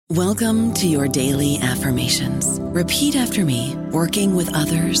Welcome to your daily affirmations. Repeat after me. Working with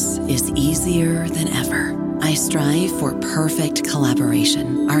others is easier than ever. I strive for perfect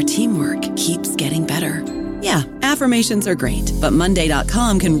collaboration. Our teamwork keeps getting better. Yeah, affirmations are great, but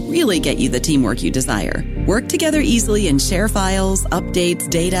Monday.com can really get you the teamwork you desire. Work together easily and share files, updates,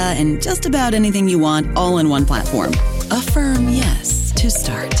 data, and just about anything you want all in one platform. Affirm yes to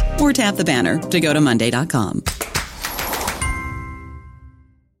start, or tap the banner to go to Monday.com.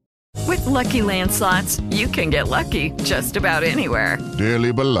 With Lucky Land Slots, you can get lucky just about anywhere.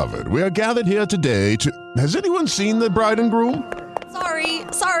 Dearly beloved, we are gathered here today to... Has anyone seen the bride and groom?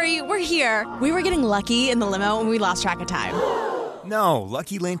 Sorry, we're here. We were getting lucky in the limo and we lost track of time. No,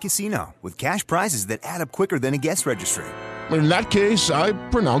 Lucky Land Casino, with cash prizes that add up quicker than a guest registry. In that case, I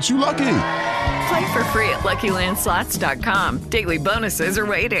pronounce you lucky. Play for free at LuckyLandSlots.com. Daily bonuses are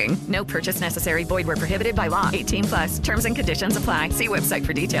waiting. No purchase necessary. Void where prohibited by law. 18+. Terms and conditions apply. See website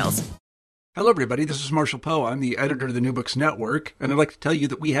for details. Hello, everybody. This is Marshall Poe. I'm the editor of the New Books Network, and I'd like to tell you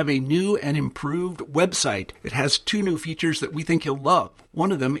that we have a new and improved website. It has two new features that we think you'll love.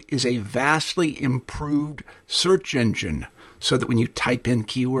 One of them is a vastly improved search engine, so that when you type in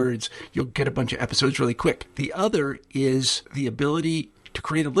keywords, you'll get a bunch of episodes really quick. The other is the ability to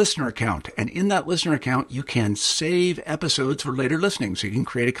create a listener account. And in that listener account, you can save episodes for later listening. So you can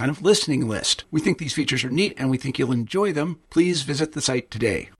create a kind of listening list. We think these features are neat and we think you'll enjoy them. Please visit the site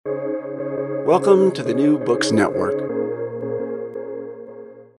today. Welcome to the New Books Network.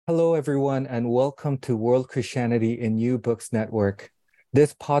 Hello, everyone, and welcome to World Christianity in New Books Network.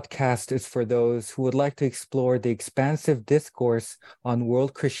 This podcast is for those who would like to explore the expansive discourse on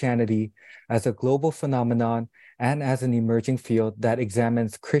world Christianity as a global phenomenon and as an emerging field that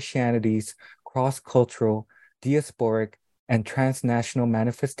examines Christianity's cross-cultural, diasporic, and transnational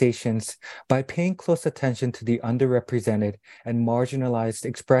manifestations by paying close attention to the underrepresented and marginalized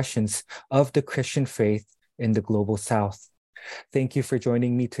expressions of the Christian faith in the global South. Thank you for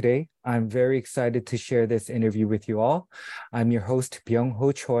joining me today. I'm very excited to share this interview with you all. I'm your host,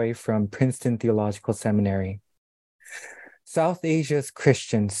 Byung-Ho Choi from Princeton Theological Seminary. South Asia's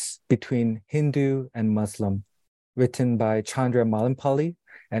Christians between Hindu and Muslim, written by Chandra Mallampalli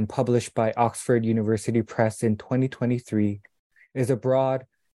and published by Oxford University Press in 2023, is a broad,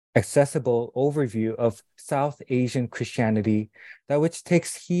 accessible overview of South Asian Christianity which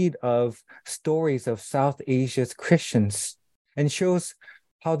takes heed of stories of South Asia's Christians and shows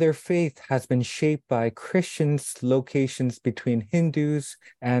how their faith has been shaped by Christians' locations between Hindus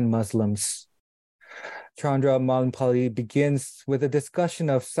and Muslims. Chandra Mallampalli begins with a discussion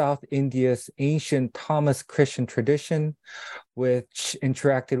of South India's ancient Thomas Christian tradition, which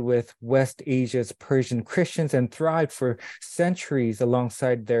interacted with West Asia's Persian Christians and thrived for centuries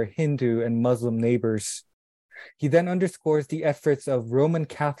alongside their Hindu and Muslim neighbors. He then underscores the efforts of Roman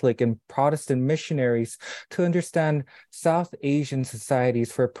Catholic and Protestant missionaries to understand South Asian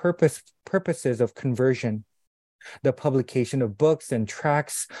societies for purposes of conversion. The publication of books and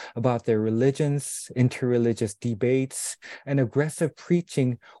tracts about their religions, interreligious debates, and aggressive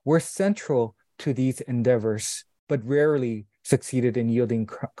preaching were central to these endeavors, but rarely succeeded in yielding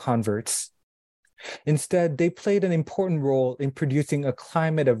converts. Instead, they played an important role in producing a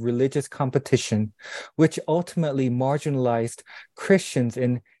climate of religious competition, which ultimately marginalized Christians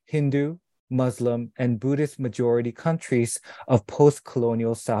in Hindu, Muslim, and Buddhist majority countries of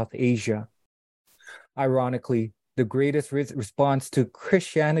post-colonial South Asia. Ironically, the greatest response to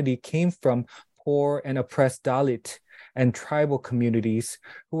Christianity came from poor and oppressed Dalit and tribal communities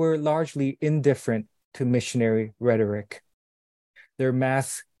who were largely indifferent to missionary rhetoric. Their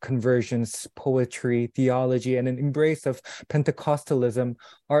mass conversions, poetry, theology, and an embrace of Pentecostalism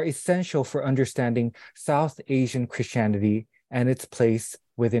are essential for understanding South Asian Christianity and its place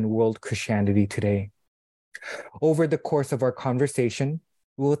within world Christianity today. Over the course of our conversation,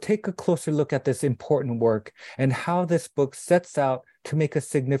 we'll take a closer look at this important work and how this book sets out to make a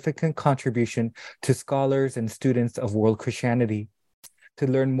significant contribution to scholars and students of world Christianity. To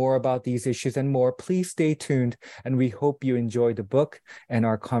learn more about these issues and more, please stay tuned, and we hope you enjoy the book and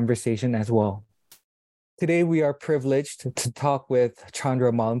our conversation as well. Today, we are privileged to talk with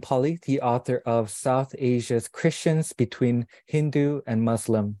Chandra Mallampalli, the author of South Asia's Christians Between Hindu and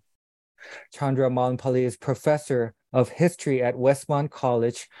Muslim. Chandra Mallampalli is professor of history at Westmont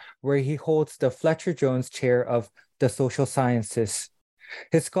College, where he holds the Fletcher Jones Chair of the Social Sciences.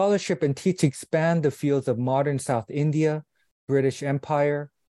 His scholarship and teaching span the fields of modern South India, British Empire,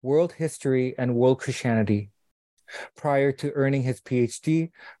 world history, and world Christianity. Prior to earning his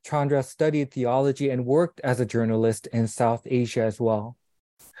PhD, Chandra studied theology and worked as a journalist in South Asia as well.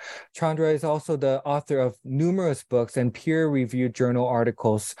 Chandra is also the author of numerous books and peer-reviewed journal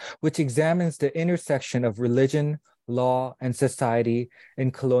articles, which examines the intersection of religion, law, and society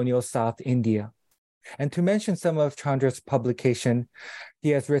in colonial South India. And to mention some of Chandra's publication, he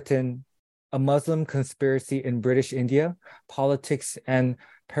has written A Muslim Conspiracy in British India, Politics and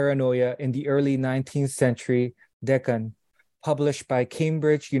Paranoia in the Early 19th Century Deccan, published by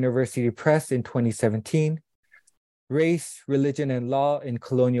Cambridge University Press in 2017, Race, Religion, and Law in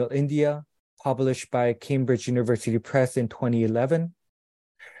Colonial India, published by Cambridge University Press in 2011,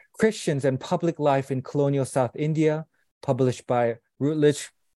 Christians and Public Life in Colonial South India, published by Routledge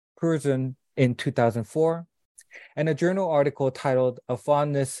Curzon in 2004, and a journal article titled A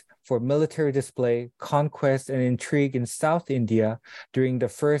Fondness for Military Display, Conquest, and Intrigue in South India during the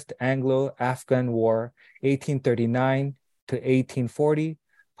First Anglo-Afghan War, 1839 to 1840,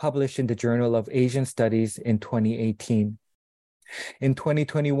 published in the Journal of Asian Studies in 2018. In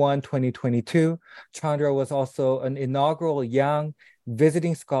 2021-2022, Chandra was also an inaugural Young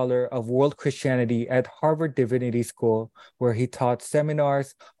Visiting Scholar of World Christianity at Harvard Divinity School, where he taught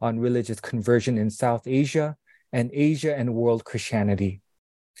seminars on religious conversion in South Asia and world Christianity.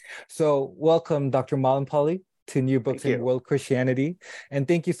 So welcome, Dr. Mallampalli, to New Books in World Christianity. And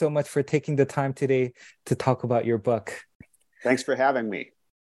thank you so much for taking the time today to talk about your book. Thanks for having me.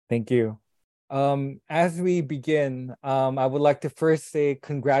 Thank you. As we begin, I would like to first say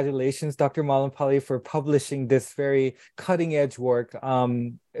congratulations, Dr. Mallampalli, for publishing this very cutting-edge work.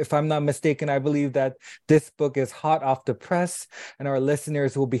 If I'm not mistaken, I believe that this book is hot off the press, and our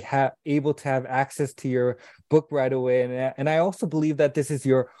listeners will be able to have access to your book right away. And I also believe that this is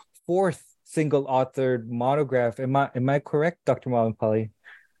your fourth single-authored monograph. Am I correct, Dr. Mallampalli?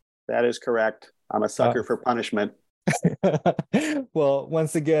 That is correct. I'm a sucker for punishment. Well,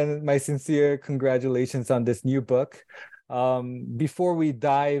 once again, my sincere congratulations on this new book. Before we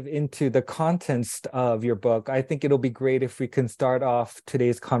dive into the contents of your book, I think it'll be great if we can start off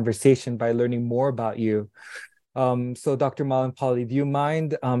today's conversation by learning more about you. So Dr. Mallampalli, do you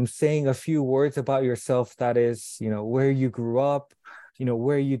mind saying a few words about yourself? That is, where you grew up,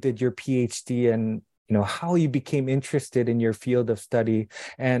 where you did your PhD, and how you became interested in your field of study.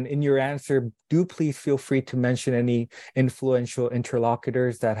 And in your answer, do please feel free to mention any influential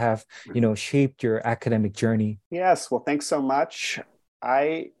interlocutors that have, shaped your academic journey. Yes, well, thanks so much.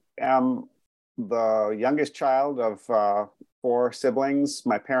 I am the youngest child of four siblings.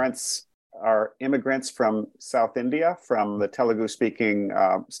 My parents are immigrants from South India, from the Telugu-speaking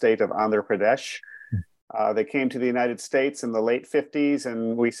state of Andhra Pradesh. They came to the United States in the late 50s,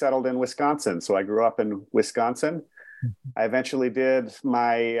 and we settled in Wisconsin. So I grew up in Wisconsin. I eventually did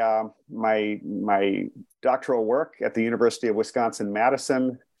my my doctoral work at the University of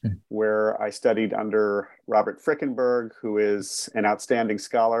Wisconsin-Madison, where I studied under Robert Frickenberg, who is an outstanding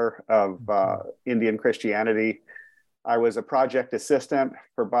scholar of Indian Christianity. I was a project assistant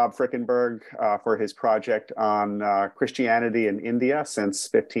for Bob Frickenberg for his project on Christianity in India since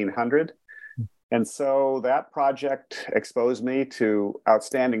 1500. And so that project exposed me to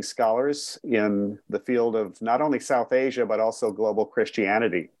outstanding scholars in the field of not only South Asia, but also global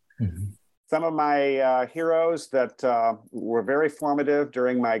Christianity. Mm-hmm. Some of my heroes that were very formative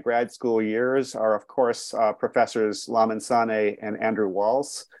during my grad school years are, of course, Professors Laman Sane and Andrew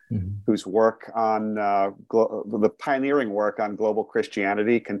Walls, whose work on the pioneering work on global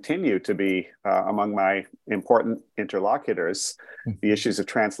Christianity continue to be among my important interlocutors. The issues of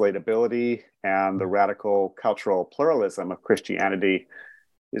translatability and the radical cultural pluralism of Christianity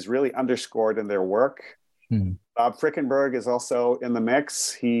is really underscored in their work. Bob Frickenberg is also in the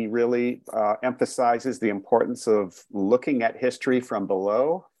mix. He really emphasizes the importance of looking at history from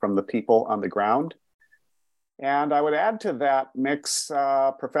below, from the people on the ground. And I would add to that mix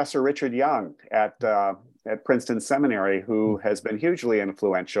Professor Richard Young at Princeton Seminary, who has been hugely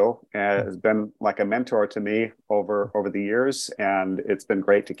influential, has been like a mentor to me over the years. And it's been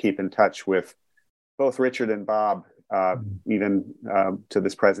great to keep in touch with both Richard and Bob, even to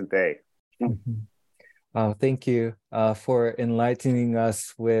this present day. Thank you for enlightening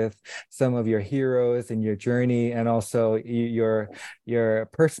us with some of your heroes and your journey, and also your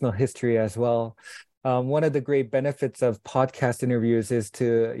personal history as well. One of the great benefits of podcast interviews is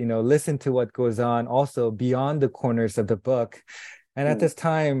to listen to what goes on also beyond the corners of the book. And at this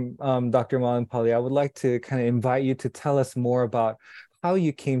time, Dr. Mallampalli, I would like to kind of invite you to tell us more about how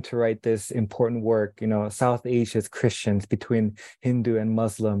you came to write this important work, South Asia's Christians between Hindu and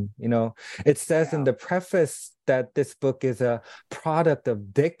Muslim. It says in the preface that this book is a product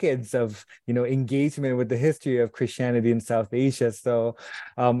of decades of, engagement with the history of Christianity in South Asia. So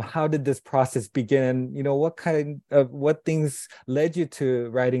how did this process begin? What things led you to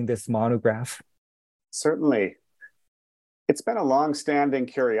writing this monograph? Certainly. It's been a long-standing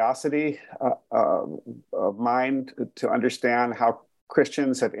curiosity of mine to understand how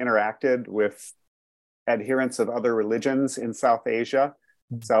Christians have interacted with adherents of other religions in South Asia.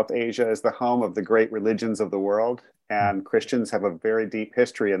 South Asia is the home of the great religions of the world, and Christians have a very deep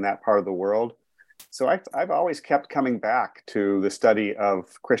history in that part of the world. So I've always kept coming back to the study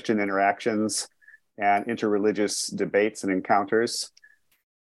of Christian interactions and interreligious debates and encounters.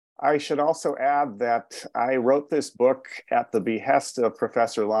 I should also add that I wrote this book at the behest of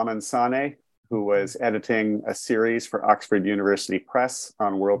Professor Laman Sane, who was editing a series for Oxford University Press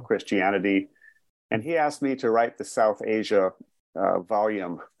on world Christianity. And he asked me to write the South Asia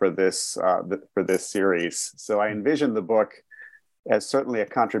volume for this series. So I envisioned the book as certainly a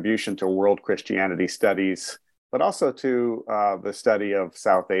contribution to world Christianity studies, but also to the study of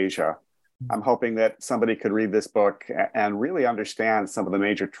South Asia. I'm hoping that somebody could read this book and really understand some of the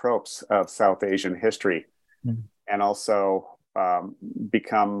major tropes of South Asian history, and also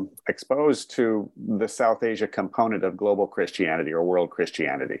become exposed to the South Asia component of global Christianity or world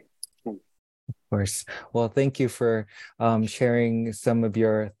Christianity. Of course. Well, thank you for sharing some of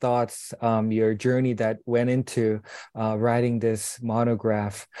your thoughts, your journey that went into writing this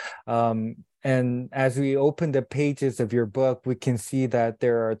monograph. And as we open the pages of your book, we can see that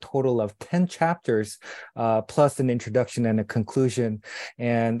there are a total of 10 chapters, plus an introduction and a conclusion.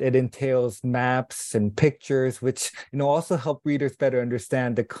 And it entails maps and pictures, which, also help readers better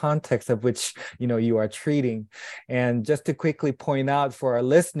understand the context of which, you are treating. And just to quickly point out for our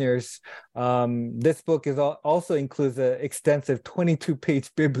listeners, this book also includes an extensive 22-page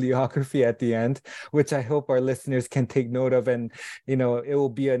bibliography at the end, which I hope our listeners can take note of. And, it will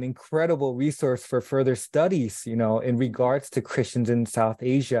be an incredible resource for further studies, in regards to Christians in South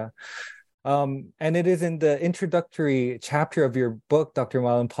Asia. And it is in the introductory chapter of your book, Dr.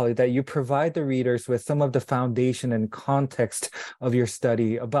 Mallampalli, that you provide the readers with some of the foundation and context of your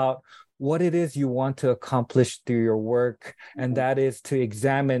study about what it is you want to accomplish through your work, and that is to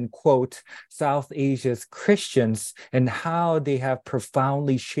examine, quote, South Asia's Christians and how they have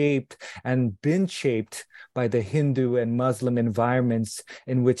profoundly shaped and been shaped by the Hindu and Muslim environments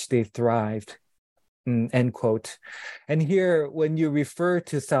in which they thrived, end quote. And here, when you refer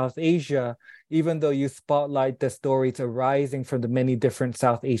to South Asia, even though you spotlight the stories arising from the many different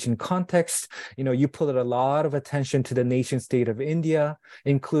South Asian contexts, you put a lot of attention to the nation state of India,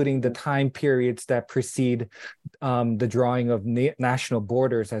 including the time periods that precede the drawing of national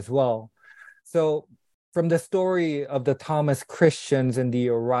borders as well. So from the story of the Thomas Christians and the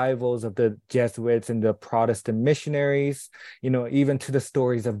arrivals of the Jesuits and the Protestant missionaries, even to the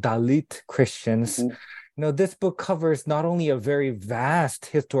stories of Dalit Christians, this book covers not only a very vast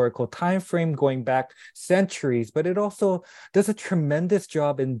historical time frame going back centuries, but it also does a tremendous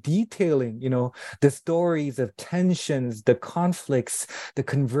job in detailing, the stories of tensions, the conflicts, the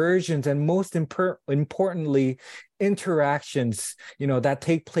conversions, and most importantly, interactions, that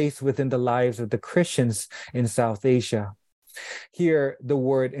take place within the lives of the Christians in South Asia. Here, the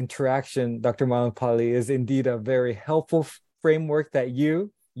word interaction, Dr. Mallampalli, is indeed a very helpful framework that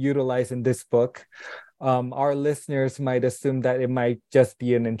you utilize in this book. Our listeners might assume that it might just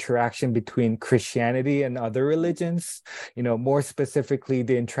be an interaction between Christianity and other religions, more specifically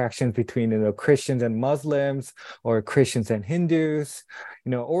the interactions between Christians and Muslims, or Christians and Hindus,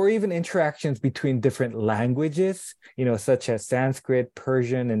 or even interactions between different languages, such as Sanskrit,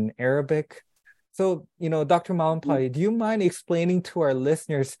 Persian, and Arabic. So, Dr. Mallampalli, do you mind explaining to our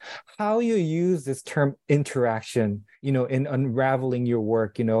listeners how you use this term interaction, in unraveling your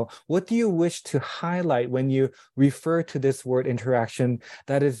work? What do you wish to highlight when you refer to this word interaction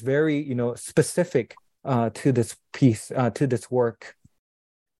that is very, specific to this piece, to this work?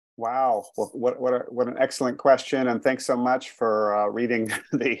 Wow, well, what an excellent question, and thanks so much for reading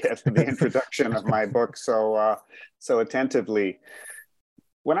the introduction of my book so attentively.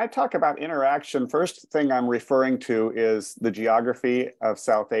 When I talk about interaction, first thing I'm referring to is the geography of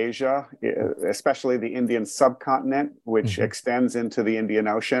South Asia, especially the Indian subcontinent, which extends into the Indian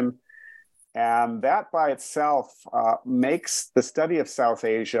Ocean. And that by itself makes the study of South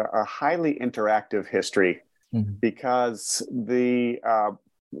Asia a highly interactive history, because the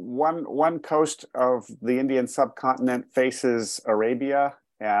one coast of the Indian subcontinent faces Arabia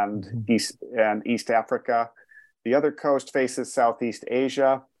and East Africa. The other coast faces Southeast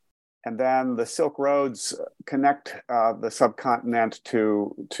Asia. And then the Silk Roads connect the subcontinent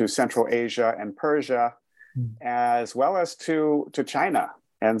to Central Asia and Persia, as well as to China.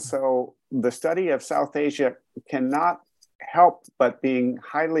 And so the study of South Asia cannot help but being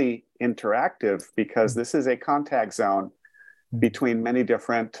highly interactive, because this is a contact zone between many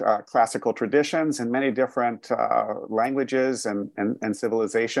different classical traditions and many different languages and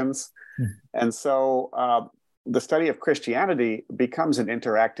civilizations. And so the study of Christianity becomes an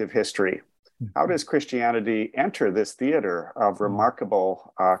interactive history. How does Christianity enter this theater of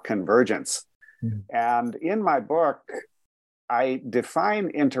remarkable convergence? And in my book, I define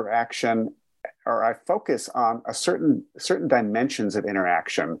interaction, or I focus on a certain dimensions of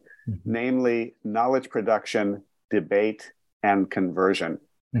interaction, namely knowledge production, debate, and conversion.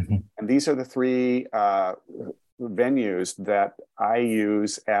 And these are the three venues that I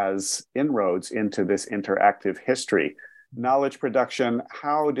use as inroads into this interactive history. Knowledge production: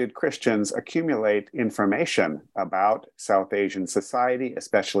 how did Christians accumulate information about South Asian society,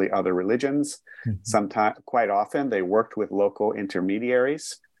 especially other religions? Sometimes, quite often, they worked with local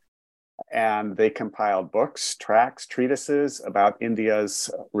intermediaries, and they compiled books, tracts, treatises about India's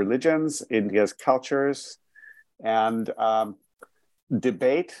religions, India's cultures. And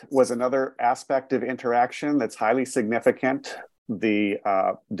debate was another aspect of interaction that's highly significant. The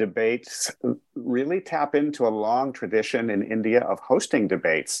debates really tap into a long tradition in India of hosting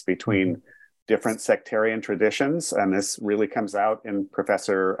debates between different sectarian traditions. And this really comes out in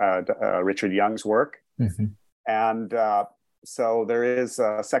Professor Richard Young's work. And so there is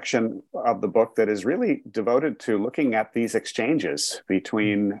a section of the book that is really devoted to looking at these exchanges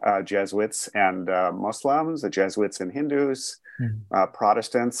between Jesuits and Muslims, the Jesuits and Hindus,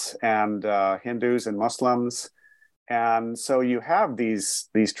 Protestants and Hindus and Muslims. And so you have these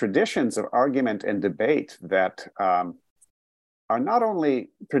traditions of argument and debate that are not only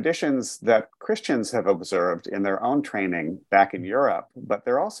traditions that Christians have observed in their own training back in Europe, but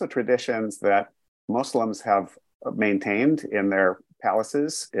they're also traditions that Muslims have maintained in their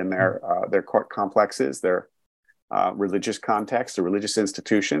palaces, in their court complexes, their religious contexts, the religious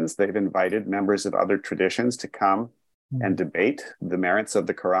institutions. They've invited members of other traditions to come and debate the merits of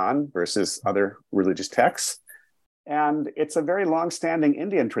the Quran versus other religious texts. And it's a very long-standing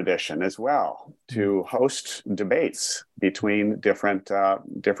Indian tradition as well to host debates between different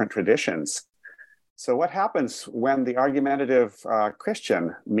traditions. So what happens when the argumentative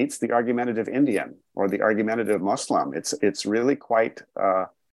Christian meets the argumentative Indian or the argumentative Muslim? It's really quite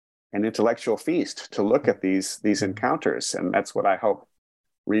an intellectual feast to look at these encounters, and that's what I hope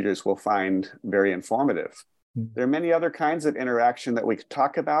readers will find very informative. There are many other kinds of interaction that we could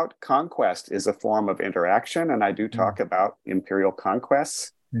talk about. Conquest is a form of interaction, and I do talk about imperial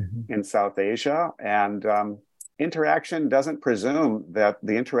conquests in South Asia. And interaction doesn't presume that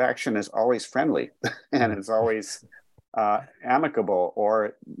the interaction is always friendly and is always amicable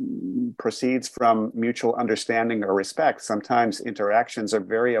or proceeds from mutual understanding or respect. Sometimes interactions are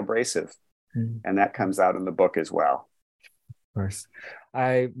very abrasive, and that comes out in the book as well. Of course.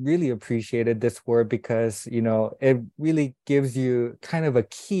 I really appreciated this word because, it really gives you kind of a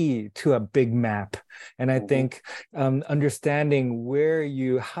key to a big map. And I think understanding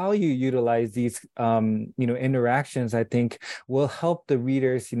how you utilize these, interactions, I think will help the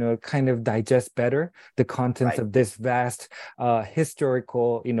readers, kind of digest better the contents of this vast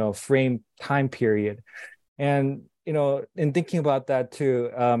historical, frame time period. And in thinking about that too,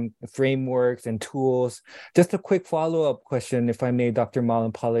 frameworks and tools, just a quick follow-up question, if I may, Dr.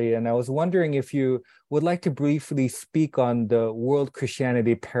 Mallampalli, and I was wondering if you would like to briefly speak on the world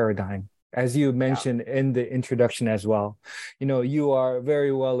Christianity paradigm. As you mentioned in the introduction as well, you are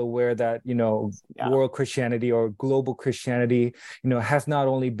very well aware that, world Christianity or global Christianity, has not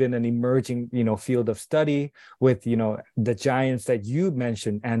only been an emerging, field of study with, the giants that you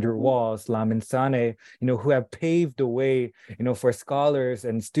mentioned, Andrew Walls, Lamin Sanneh, who have paved the way, for scholars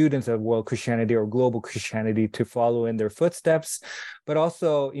and students of world Christianity or global Christianity to follow in their footsteps. But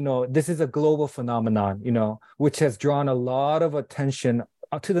also, this is a global phenomenon, which has drawn a lot of attention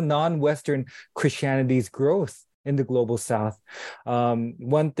to the non-Western Christianity's growth in the global South.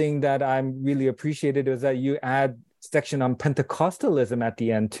 One thing that I'm really appreciated is that you add section on Pentecostalism at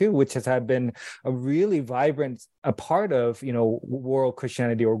the end too, which has been a really vibrant part of, world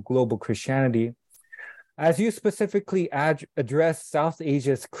Christianity or global Christianity. As you specifically address South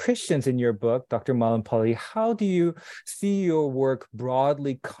Asia's Christians in your book, Dr. Mallampalli, how do you see your work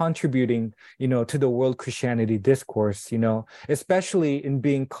broadly contributing, to the world Christianity discourse, especially in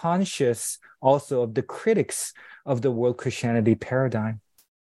being conscious also of the critics of the world Christianity paradigm?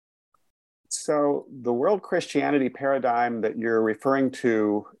 So the world Christianity paradigm that you're referring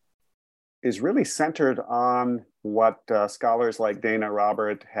to is really centered on what scholars like Dana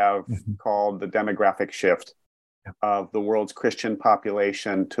Robert have called the demographic shift of the world's Christian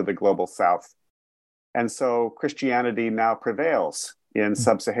population to the global south. And so Christianity now prevails in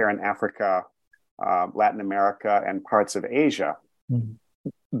sub-Saharan Africa, Latin America, and parts of Asia.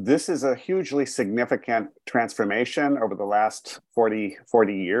 This is a hugely significant transformation over the last 40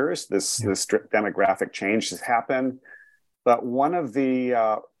 years. This demographic change has happened. But one of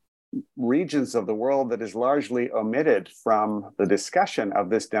the regions of the world that is largely omitted from the discussion of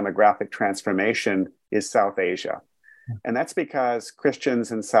this demographic transformation is South Asia. And that's because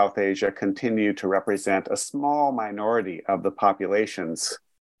Christians in South Asia continue to represent a small minority of the populations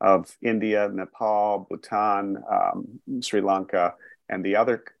of India, Nepal, Bhutan, Sri Lanka, and the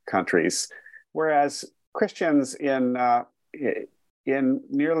other countries, whereas Christians in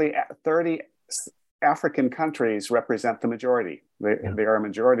nearly 30 African countries represent the majority. They are a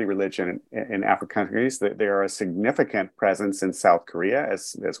majority religion in African countries. They are a significant presence in South Korea,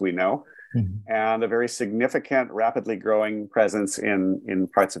 as we know, and a very significant, rapidly growing presence in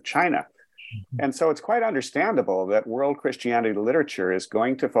parts of China. And so it's quite understandable that world Christianity literature is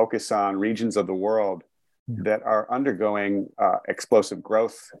going to focus on regions of the world that are undergoing explosive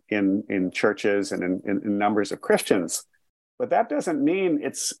growth in churches and in numbers of Christians. But that doesn't mean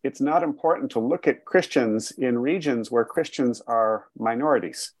it's not important to look at Christians in regions where Christians are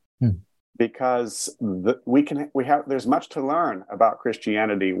minorities, because there's much to learn about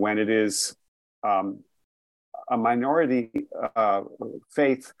Christianity when it is a minority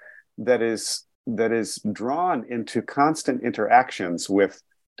faith that is drawn into constant interactions with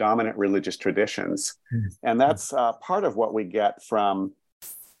dominant religious traditions, and that's part of what we get from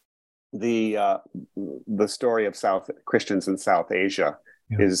the story of Christians in South Asia.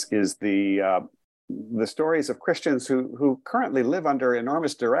 Is the stories of Christians who currently live under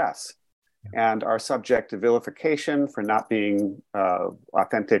enormous duress and are subject to vilification for not being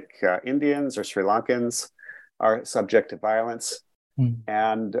authentic Indians or Sri Lankans, are subject to violence,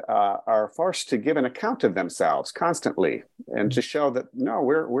 and are forced to give an account of themselves constantly, and to show that no,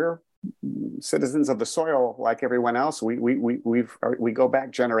 we're citizens of the soil like everyone else. We go back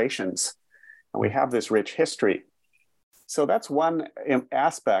generations, and we have this rich history. So that's one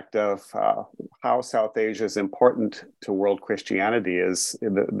aspect of how South Asia is important to world Christianity. Is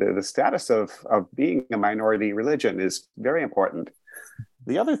the status of being a minority religion is very important.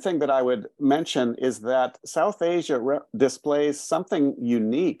 The other thing that I would mention is that South Asia displays something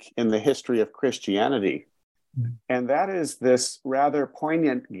unique in the history of Christianity. And that is this rather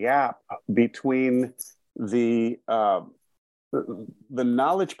poignant gap between the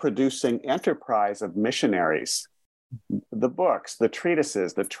knowledge-producing enterprise of missionaries, the books, the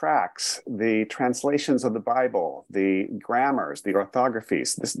treatises, the tracts, the translations of the Bible, the grammars, the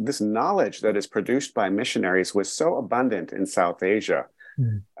orthographies. This knowledge that is produced by missionaries was so abundant in South Asia.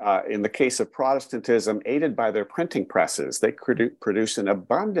 In the case of Protestantism, aided by their printing presses, they produce an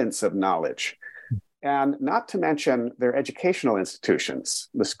abundance of knowledge. And not to mention their educational institutions,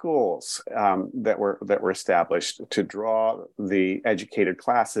 the schools that were established to draw the educated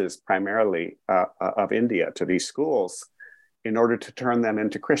classes primarily of India to these schools in order to turn them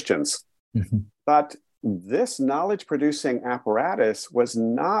into Christians. But this knowledge-producing apparatus was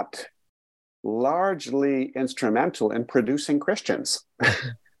not largely instrumental in producing Christians.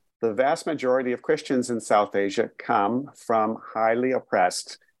 The vast majority of Christians in South Asia come from highly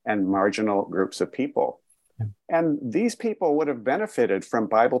oppressed and marginal groups of people. And these people would have benefited from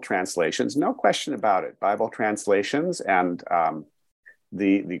Bible translations, no question about it. Bible translations and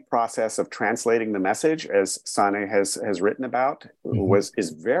the process of translating the message, as Sane has written about, is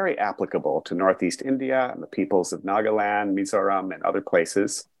very applicable to Northeast India and the peoples of Nagaland, Mizoram, and other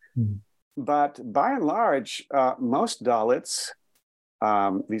places. But by and large, most Dalits,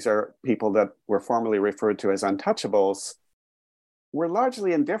 these are people that were formerly referred to as untouchables, were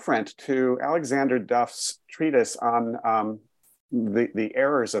largely indifferent to Alexander Duff's treatise on the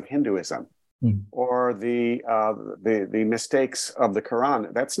errors of Hinduism or the mistakes of the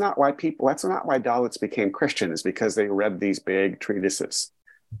Quran. That's not why Dalits became Christians, because they read these big treatises.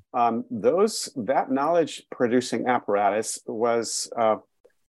 That knowledge-producing apparatus was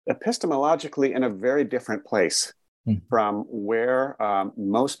epistemologically in a very different place from where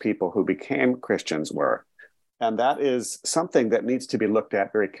most people who became Christians were. And that is something that needs to be looked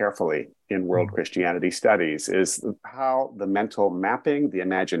at very carefully in world Christianity studies, is how the mental mapping, the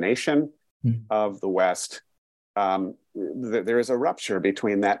imagination of the West, there is a rupture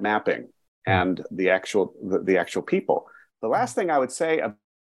between that mapping and the actual people. The last thing I would say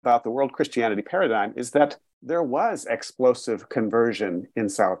about the world Christianity paradigm is that there was explosive conversion in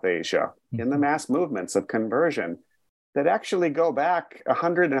South Asia, in the mass movements of conversion that actually go back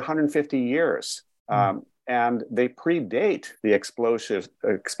 100 and 150 years. And they predate the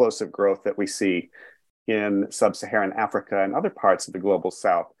explosive growth that we see in sub-Saharan Africa and other parts of the global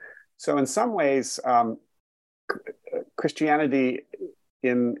South. So in some ways, Christianity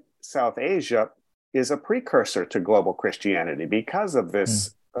in South Asia is a precursor to global Christianity because of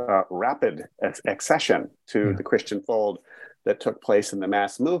this rapid accession to the Christian fold that took place in the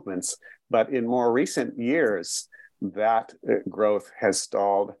mass movements. But in more recent years, that growth has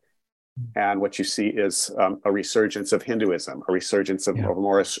stalled. And what you see is a resurgence of Hinduism, a resurgence of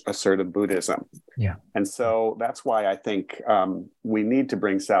more assertive Buddhism. And so that's why I think we need to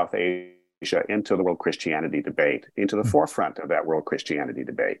bring South Asia into the world Christianity debate, into the forefront of that world Christianity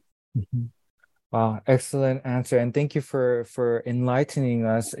debate. Wow, excellent answer. And thank you for enlightening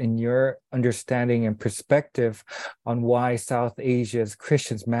us in your understanding and perspective on why South Asia's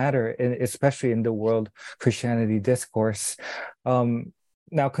Christians matter, especially in the world Christianity discourse.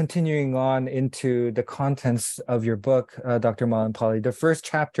 Now, continuing on into the contents of your book, Dr. Mallampalli, the first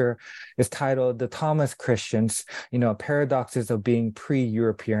chapter is titled The Thomas Christians, Paradoxes of Being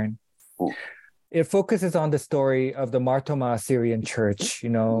Pre-European. It focuses on the story of the Mar Thoma Assyrian Church.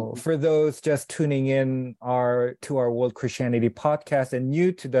 For those just tuning in to our World Christianity podcast and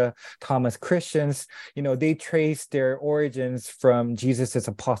new to the Thomas Christians, they trace their origins from Jesus's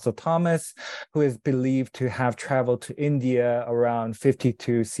apostle Thomas, who is believed to have traveled to India around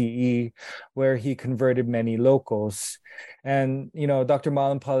 52 CE, where he converted many locals. And, Dr.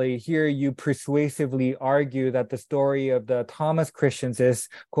 Mallampalli, here you persuasively argue that the story of the Thomas Christians is,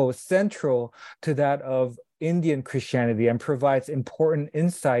 quote, central to that of Indian Christianity and provides important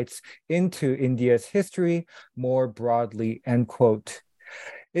insights into India's history more broadly, end quote.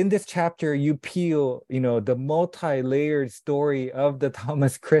 In this chapter, you peel, the multi-layered story of the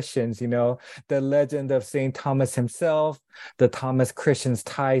Thomas Christians, the legend of St. Thomas himself, the Thomas Christians'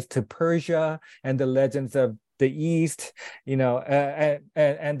 ties to Persia, and the legends of the East, and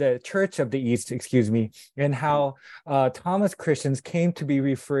the Church of the East, and how Thomas Christians came to be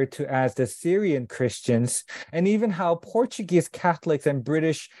referred to as the Syrian Christians, and even how Portuguese Catholics and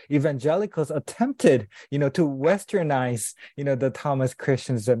British evangelicals attempted, to westernize, the Thomas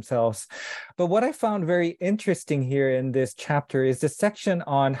Christians themselves. But what I found very interesting here in this chapter is the section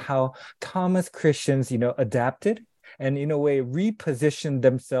on how Thomas Christians, adapted and in a way reposition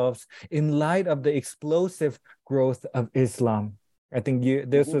themselves in light of the explosive growth of Islam. I think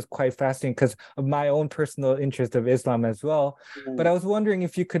this was quite fascinating because of my own personal interest of Islam as well. But I was wondering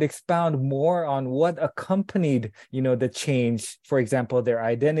if you could expound more on what accompanied, the change, for example, their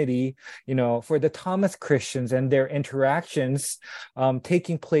identity, for the Thomas Christians and their interactions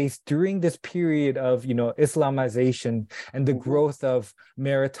taking place during this period of, Islamization and the growth of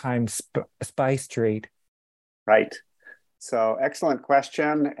maritime spice trade. Right. So excellent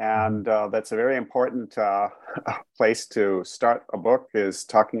question. And that's a very important place to start a book, is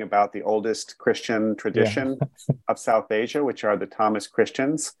talking about the oldest Christian tradition of South Asia, which are the Thomas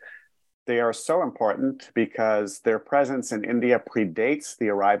Christians. They are so important because their presence in India predates the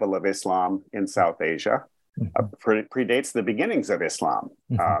arrival of Islam in South Asia, predates the beginnings of Islam.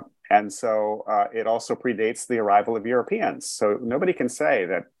 And so it also predates the arrival of Europeans. So nobody can say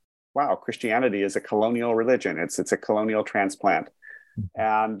that, wow, Christianity is a colonial religion. It's a colonial transplant.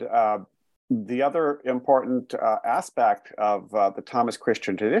 And the other important aspect of the Thomas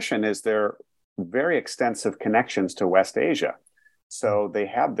Christian tradition is their very extensive connections to West Asia. So they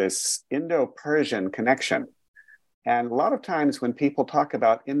have this Indo-Persian connection. And a lot of times when people talk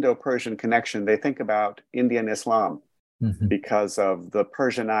about Indo-Persian connection, they think about Indian Islam because of the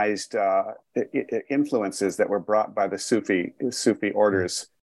Persianized influences that were brought by the Sufi orders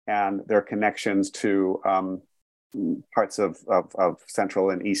and their connections to parts of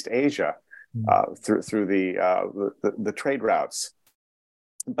Central and East Asia through the trade routes.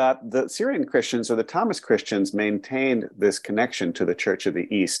 But the Syrian Christians, or the Thomas Christians, maintained this connection to the Church of the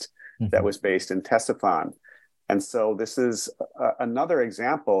East that was based in Ctesiphon. And so this is another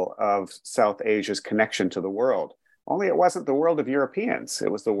example of South Asia's connection to the world. Only it wasn't the world of Europeans.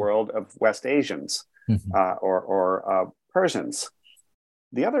 It was the world of West Asians or Persians.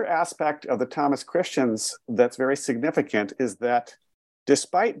 The other aspect of the Thomas Christians that's very significant is that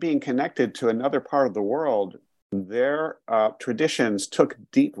despite being connected to another part of the world, their traditions took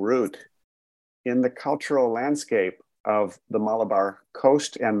deep root in the cultural landscape of the Malabar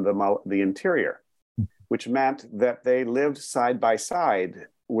coast and the interior, which meant that they lived side by side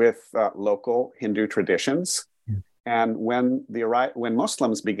with local Hindu traditions And when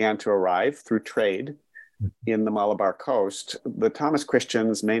Muslims began to arrive through trade in the Malabar coast, the Thomas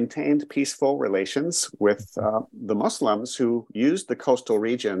Christians maintained peaceful relations with the Muslims, who used the coastal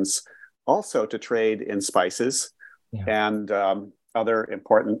regions also to trade in spices and other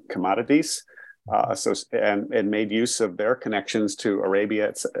important commodities, and made use of their connections to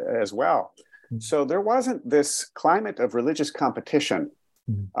Arabia as well. So there wasn't this climate of religious competition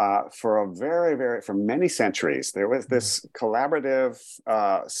for many centuries. There was this collaborative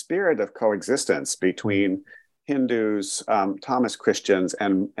spirit of coexistence between Hindus, Thomas Christians,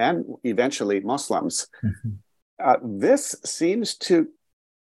 and eventually Muslims. This seems to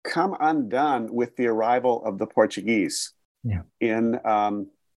come undone with the arrival of the Portuguese in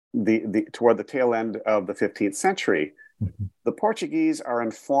toward the tail end of the 15th century. The Portuguese are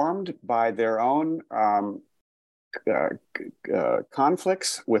informed by their own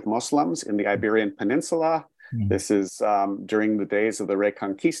conflicts with Muslims in the Iberian Peninsula. This is during the days of the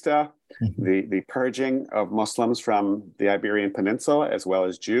Reconquista, the purging of Muslims from the Iberian Peninsula, as well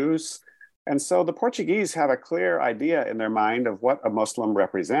as Jews. And so the Portuguese have a clear idea in their mind of what a Muslim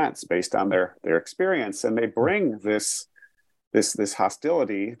represents based on their experience. And they bring this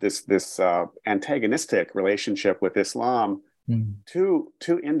hostility, this antagonistic relationship with Islam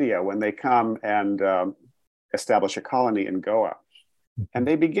to India when they come and establish a colony in Goa. And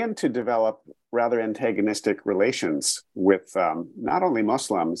they begin to develop rather antagonistic relations with not only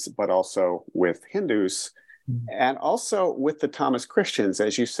Muslims, but also with Hindus, and also with the Thomas Christians.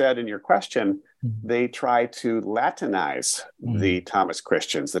 As you said in your question, they try to Latinize the Thomas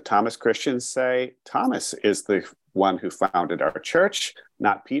Christians. The Thomas Christians say Thomas is the one who founded our church,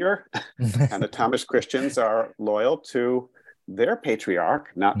 not Peter. And the Thomas Christians are loyal to their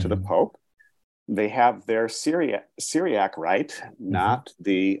patriarch, not to the Pope. They have their Syriac rite, not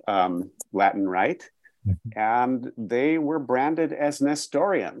the Latin rite. And they were branded as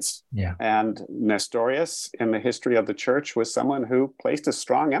Nestorians. And Nestorius, in the history of the church, was someone who placed a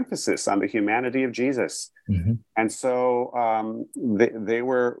strong emphasis on the humanity of Jesus. And so they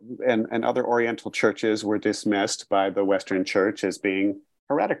were, and other Oriental churches were dismissed by the Western church as being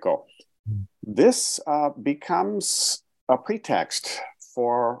heretical. This becomes a pretext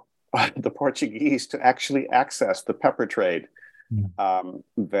for the Portuguese to actually access the pepper trade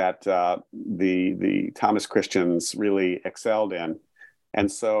that the Thomas Christians really excelled in. And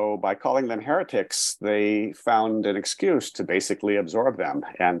so by calling them heretics, they found an excuse to basically absorb them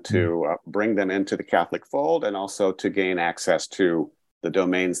and to bring them into the Catholic fold, and also to gain access to the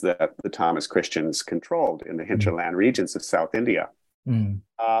domains that the Thomas Christians controlled in the hinterland regions of South India.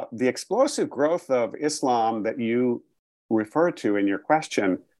 The explosive growth of Islam that you refer to in your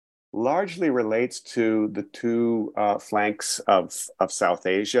question largely relates to the two flanks of South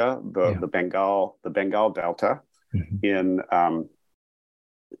Asia, the Bengal Delta in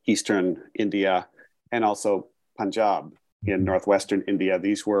eastern India, and also Punjab in northwestern India.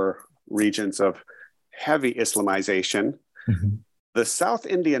 These were regions of heavy Islamization. The South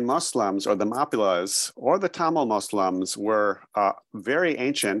Indian Muslims, or the Mappilas, or the Tamil Muslims, were very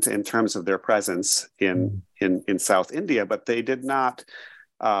ancient in terms of their presence in South India, but they did not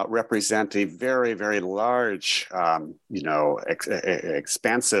represent a very, very large,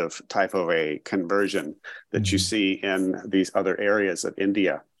 expansive type of a conversion that you see in these other areas of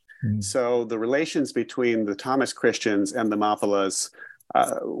India. So the relations between the Thomas Christians and the Mappilas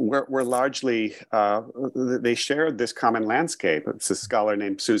were largely, they shared this common landscape. It's a scholar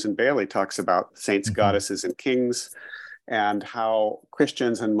named Susan Bailey talks about saints, goddesses, and kings, and how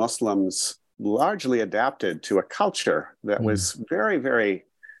Christians and Muslims largely adapted to a culture that was very, very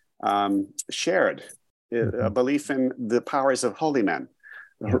shared, a belief in the powers of holy men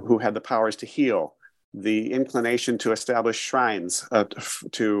who had the powers to heal, the inclination to establish shrines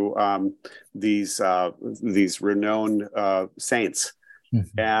to these renowned saints,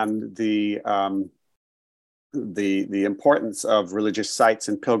 and the importance of religious sites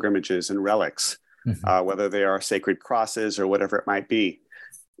and pilgrimages and relics, whether they are sacred crosses or whatever it might be.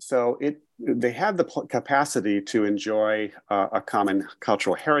 So they had the capacity to enjoy a common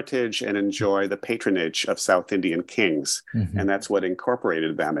cultural heritage and enjoy the patronage of South Indian kings. And that's what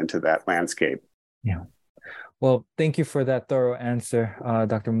incorporated them into that landscape. Well, thank you for that thorough answer,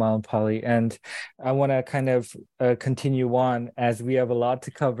 Dr. Mallampalli. And I want to kind of continue on, as we have a lot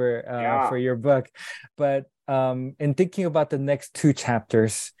to cover for your book. But in thinking about the next two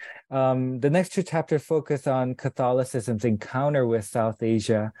chapters, focus on Catholicism's encounter with South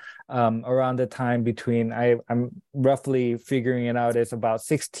Asia around the time between, I'm roughly figuring it out, it's about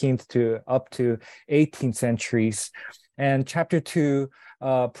 16th to up to 18th centuries. And chapter 2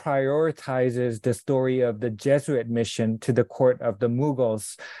 prioritizes the story of the Jesuit mission to the court of the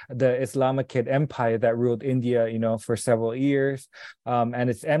Mughals, the Islamicate empire that ruled India, for several years, and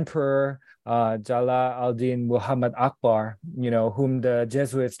its emperor, Jalal al-Din Muhammad Akbar, whom the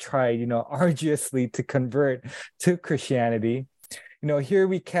Jesuits tried, arduously to convert to Christianity. Here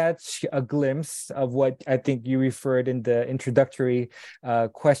we catch a glimpse of what I think you referred in the introductory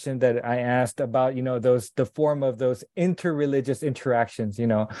question that I asked about, the form of those interreligious interactions,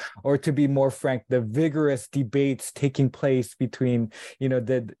 or to be more frank, the vigorous debates taking place between,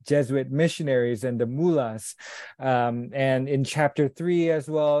 the Jesuit missionaries and the mullahs. And in chapter 3 as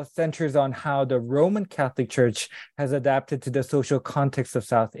well, centers on how the Roman Catholic Church has adapted to the social context of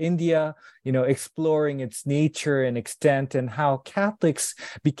South India, exploring its nature and extent, and how Catholics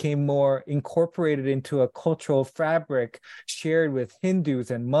became more incorporated into a cultural fabric shared with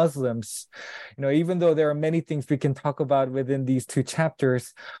Hindus and Muslims. Even though there are many things we can talk about within these two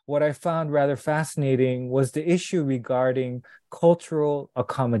chapters, what I found rather fascinating was the issue regarding cultural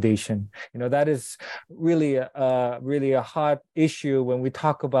accommodation. That is really a hot issue when we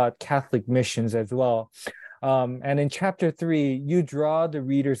talk about Catholic missions as well. And in chapter 3, you draw the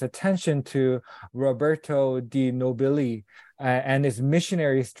reader's attention to Roberto di Nobili and his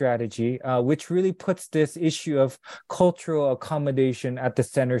missionary strategy, which really puts this issue of cultural accommodation at the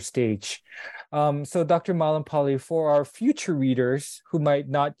center stage. So Dr. Mallampalli, for our future readers who might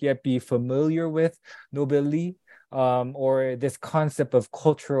not yet be familiar with Nobili, or this concept of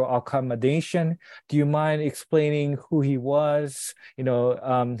cultural accommodation, do you mind explaining who he was,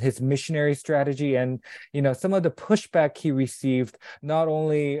 his missionary strategy, and, some of the pushback he received, not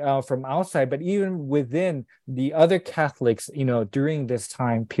only from outside, but even within the other Catholics, during this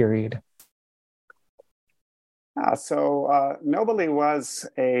time period? Nobili was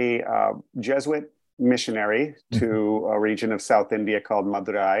a Jesuit missionary to a region of South India called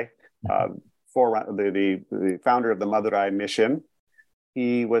Madurai, the founder of the Madurai mission.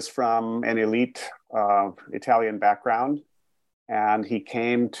 He was from an elite Italian background, and he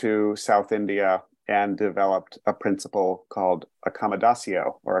came to South India and developed a principle called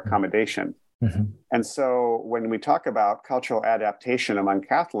accommodatio, or accommodation. Mm-hmm. And so when we talk about cultural adaptation among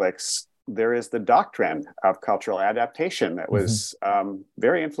Catholics, there is the doctrine of cultural adaptation that was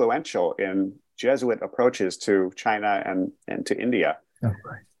very influential in Jesuit approaches to China and to India. Oh,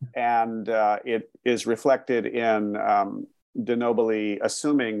 right. And it is reflected in de Nobili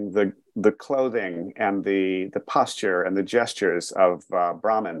assuming the clothing and the posture and the gestures of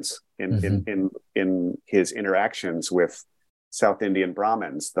Brahmins in his interactions with South Indian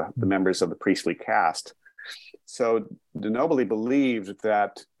Brahmins, the members of the priestly caste. So de Nobili believed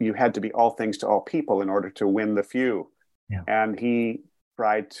that you had to be all things to all people in order to win the few. Yeah. And he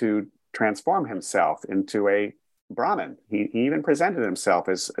tried to transform himself into a Brahmin. He even presented himself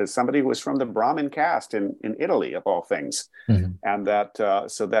as somebody who was from the Brahmin caste in Italy, of all things, and that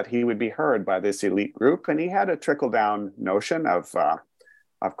so that he would be heard by this elite group. And he had a trickle-down notion of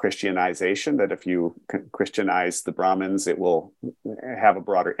Christianization, that if you Christianize the Brahmins, it will have a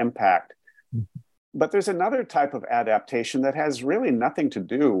broader impact. But there's another type of adaptation that has really nothing to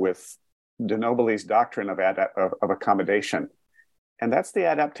do with de Nobili's doctrine of accommodation. And that's the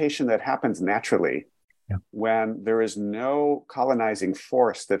adaptation that happens naturally when there is no colonizing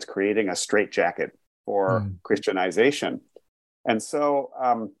force that's creating a straitjacket for Christianization. And so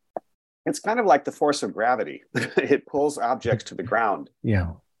it's kind of like the force of gravity. It pulls objects to the ground.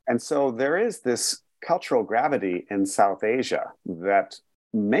 Yeah. And so there is this cultural gravity in South Asia that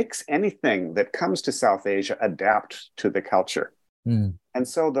makes anything that comes to South Asia adapt to the culture. And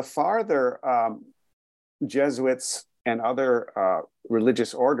so the farther Jesuits and other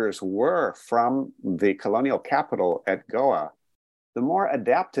religious orders were from the colonial capital at Goa, the more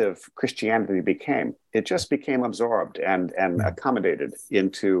adaptive Christianity became. It just became absorbed and accommodated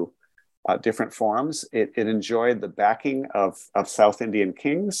into different forms. It enjoyed the backing of South Indian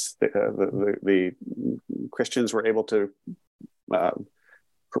kings. The Christians were able to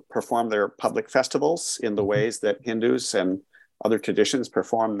perform their public festivals in the ways that Hindus and other traditions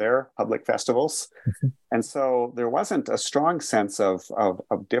perform their public festivals. And so there wasn't a strong sense of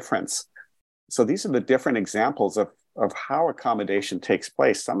difference. So these are the different examples of how accommodation takes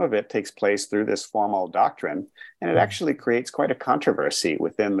place. Some of it takes place through this formal doctrine, and it actually creates quite a controversy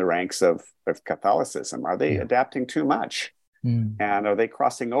within the ranks of Catholicism. Are they adapting too much? And are they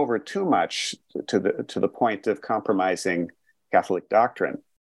crossing over too much to the point of compromising Catholic doctrine?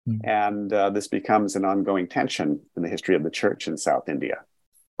 And this becomes an ongoing tension in the history of the church in South India.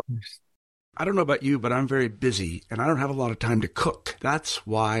 I don't know about you, but I'm very busy and I don't have a lot of time to cook. That's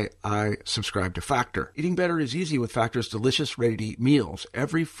why I subscribe to Factor. Eating better is easy with Factor's delicious, ready-to-eat meals.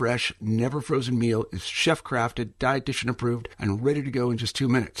 Every fresh, never frozen meal is chef-crafted, dietitian approved, and ready to go in just 2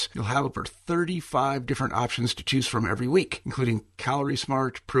 minutes. You'll have over 35 different options to choose from every week, including Calorie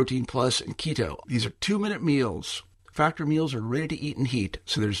Smart, Protein Plus, and Keto. These are 2-minute meals. Factor meals are ready to eat and heat,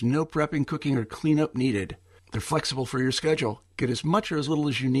 so there's no prepping, cooking, or cleanup needed. They're flexible for your schedule. Get as much or as little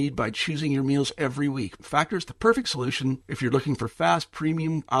as you need by choosing your meals every week. Factor is the perfect solution if you're looking for fast,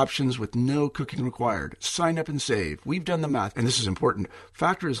 premium options with no cooking required. Sign up and save. We've done the math, and this is important.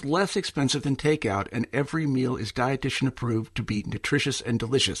 Factor is less expensive than takeout, and every meal is dietitian approved to be nutritious and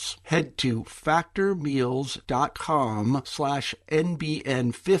delicious. Head to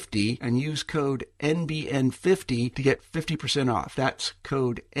factormeals.com/NBN50 and use code NBN50 to get 50% off. That's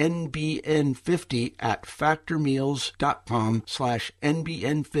code NBN50 at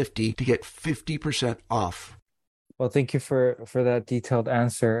factormeals.com/NBN50 to get 50% off. Well, thank you for that detailed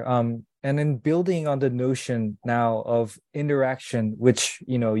answer. And in building on the notion now of interaction, which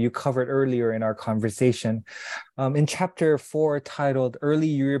you covered earlier in our conversation, in chapter 4 titled "Early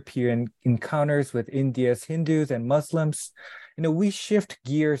European Encounters with India's Hindus and Muslims," we shift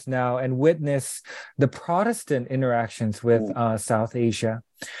gears now and witness the Protestant interactions with South Asia.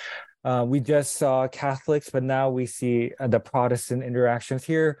 We just saw Catholics, but now we see the Protestant interactions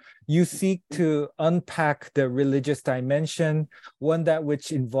here. You seek to unpack the religious dimension, one that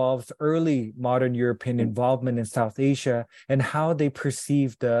which involves early modern European involvement in South Asia and how they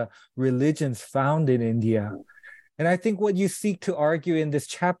perceive the religions found in India. And I think what you seek to argue in this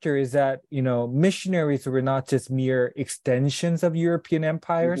chapter is that, missionaries were not just mere extensions of European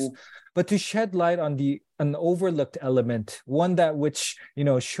empires, but to shed light on an overlooked element, one that which,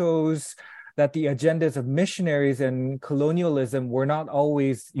 shows that the agendas of missionaries and colonialism were not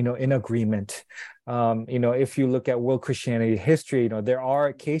always, in agreement. If you look at world Christianity history, there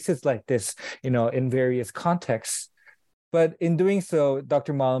are cases like this, in various contexts. But in doing so,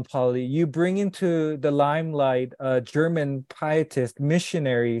 Dr. Mallampalli, you bring into the limelight a German pietist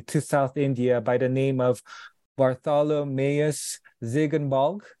missionary to South India by the name of Bartholomäus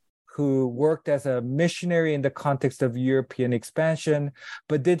Ziegenbalg, who worked as a missionary in the context of European expansion,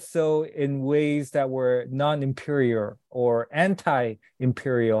 but did so in ways that were non-imperial or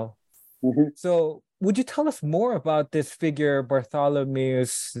anti-imperial. So would you tell us more about this figure,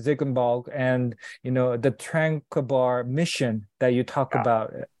 Bartholomäus Ziegenbalg, and the Tranquebar mission that you talk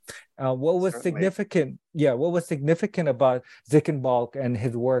about? What was significant? Yeah, what was significant about Ziegenbalg and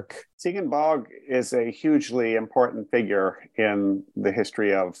his work? Ziegenbalg is a hugely important figure in the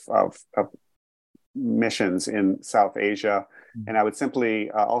history of missions in South Asia. And I would simply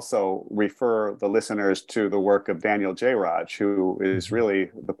also refer the listeners to the work of Daniel J. Raj, who is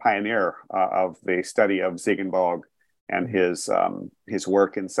really the pioneer of the study of Ziegenbalg and his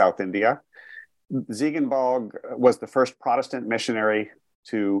work in South India. Ziegenbalg was the first Protestant missionary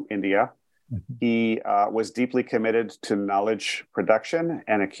to India. He was deeply committed to knowledge production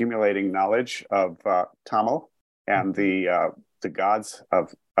and accumulating knowledge of Tamil and the gods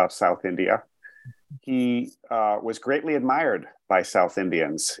of South India. He was greatly admired by South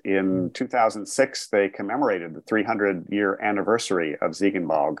Indians. In 2006, they commemorated the 300-year anniversary of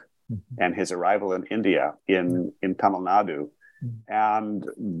Ziegenbalg and his arrival in India in Tamil Nadu. And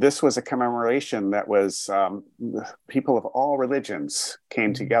this was a commemoration that was people of all religions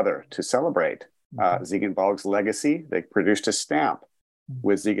came together to celebrate Ziegenbalg's legacy. They produced a stamp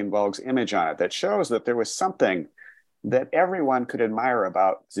with Ziegenbalg's image on it that shows that there was something that everyone could admire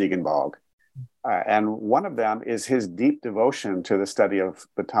about Ziegenbalg. And one of them is his deep devotion to the study of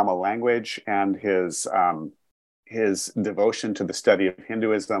the Tamil language and his devotion to the study of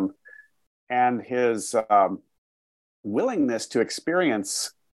Hinduism and his willingness to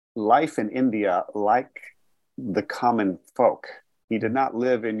experience life in India like the common folk. He did not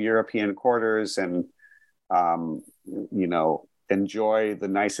live in European quarters and, enjoy the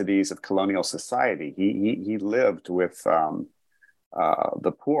niceties of colonial society. He lived with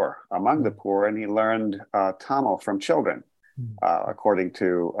the poor, among the poor, and he learned Tamil from children, according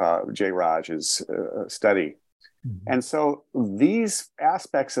to J. Raj's study. And so these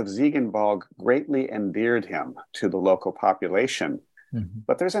aspects of Ziegenbalg greatly endeared him to the local population.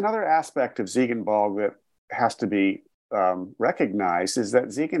 But there's another aspect of Ziegenbalg that has to be recognized, is that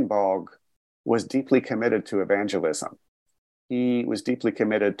Ziegenbalg was deeply committed to evangelism. He was deeply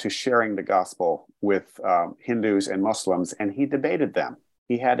committed to sharing the gospel with Hindus and Muslims, and he debated them.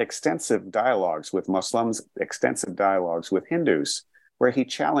 He had extensive dialogues with Muslims, extensive dialogues with Hindus, where he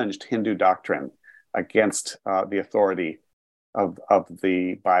challenged Hindu doctrine against the authority of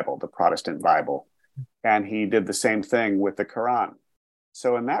the Bible, the Protestant Bible. And he did the same thing with the Quran.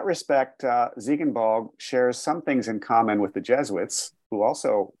 So in that respect, Ziegenbalg shares some things in common with the Jesuits, who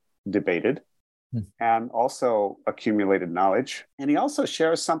also debated and also accumulated knowledge. And he also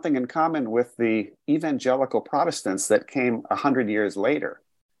shares something in common with the evangelical Protestants that came 100 years later,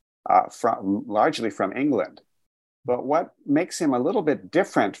 largely from England. But what makes him a little bit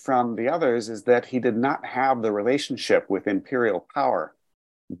different from the others is that he did not have the relationship with imperial power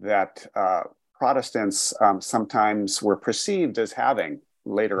that Protestants sometimes were perceived as having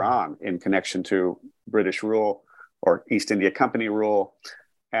later on in connection to British rule or East India Company rule,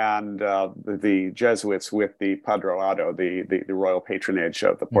 and the Jesuits with the padroado, the royal patronage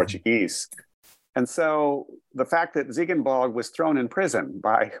of the Portuguese. And so the fact that Ziegenbalg was thrown in prison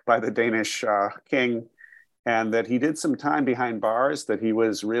by the Danish king, and that he did some time behind bars, that he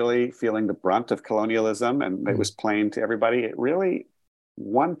was really feeling the brunt of colonialism, and it was plain to everybody, it really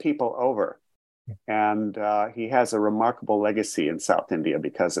won people over. And he has a remarkable legacy in South India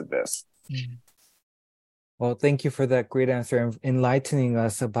because of this. Well, thank you for that great answer and enlightening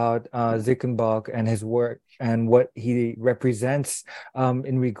us about Ziegenbalg and his work and what he represents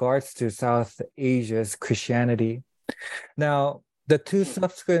in regards to South Asia's Christianity. Now, the two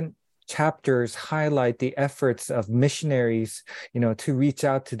subsequent chapters highlight the efforts of missionaries, to reach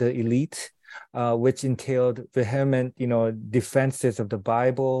out to the elite, which entailed vehement, defenses of the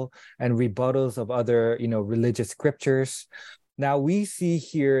Bible and rebuttals of other, religious scriptures. Now we see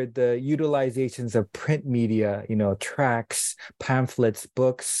here the utilizations of print media, tracts, pamphlets,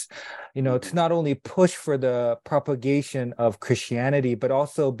 books, to not only push for the propagation of Christianity, but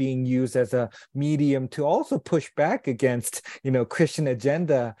also being used as a medium to also push back against, Christian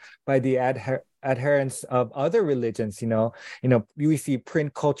agenda by the adherents of other religions. We see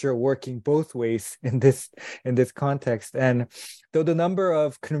print culture working both ways in this context. And though the number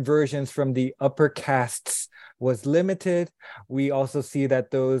of conversions from the upper castes was limited, we also see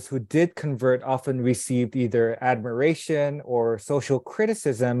that those who did convert often received either admiration or social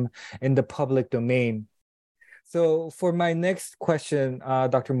criticism in the public domain. So for my next question,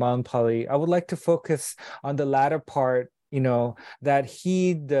 Dr. Mallampalli, I would like to focus on the latter part, that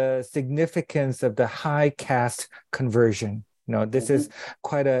heed the significance of the high caste conversion. This is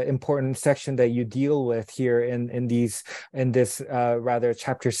quite an important section that you deal with here in this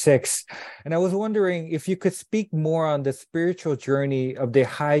chapter 6. And I was wondering if you could speak more on the spiritual journey of the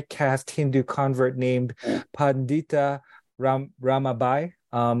high caste Hindu convert named Pandita Ramabai,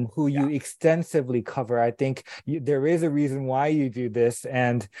 who you extensively cover. I think there is a reason why you do this.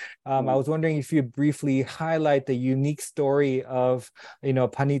 And I was wondering if you briefly highlight the unique story of,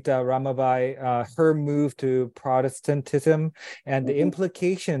 Pandita Ramabai, her move to Protestantism and the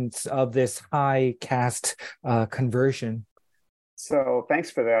implications of this high caste conversion. So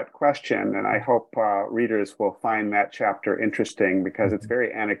thanks for that question. And I hope readers will find that chapter interesting because it's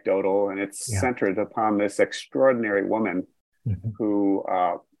very anecdotal and it's centered upon this extraordinary woman who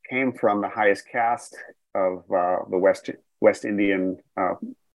came from the highest caste of the West Indian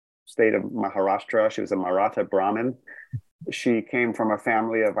state of Maharashtra. She was a Maratha Brahmin. She came from a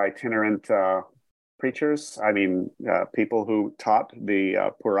family of itinerant preachers, people who taught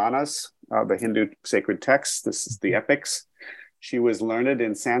the Puranas, the Hindu sacred texts. This is the epics. She was learned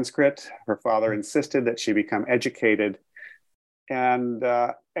in Sanskrit. Her father insisted that she become educated. And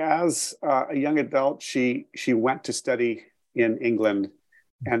as a young adult, she went to study in England.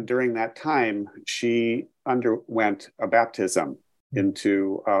 And during that time, she underwent a baptism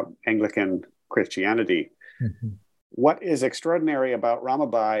into Anglican Christianity. What is extraordinary about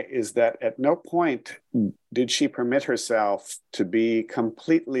Ramabai is that at no point did she permit herself to be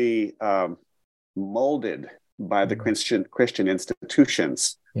completely molded by the Christian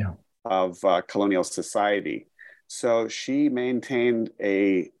institutions of colonial society. So she maintained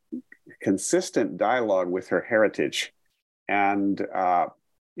a consistent dialogue with her heritage. And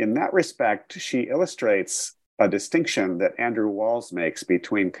in that respect, she illustrates a distinction that Andrew Walls makes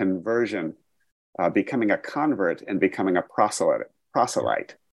between conversion, becoming a convert, and becoming a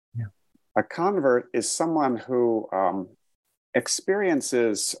proselyte. A convert is someone who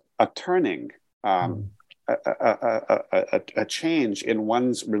experiences a turning, a change in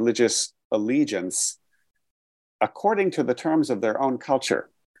one's religious allegiance according to the terms of their own culture.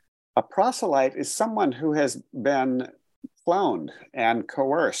 A proselyte is someone who has been cloned and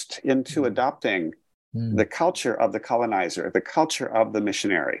coerced into adopting the culture of the colonizer, the culture of the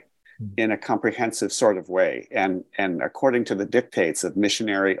missionary in a comprehensive sort of way and according to the dictates of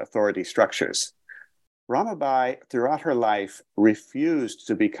missionary authority structures. Ramabai, throughout her life, refused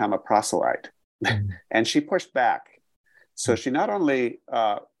to become a proselyte, and she pushed back. So she not only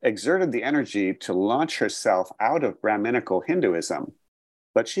exerted the energy to launch herself out of Brahminical Hinduism,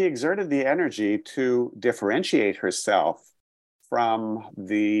 but she exerted the energy to differentiate herself from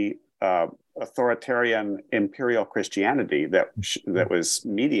the authoritarian imperial Christianity that was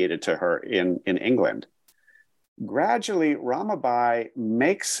mediated to her in England. Gradually, Ramabai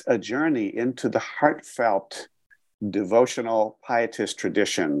makes a journey into the heartfelt, devotional, pietist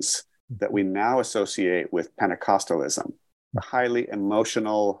traditions that we now associate with Pentecostalism, the highly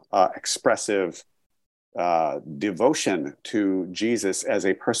emotional, expressive devotion to Jesus as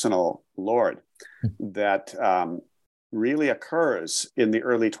a personal Lord that really occurs in the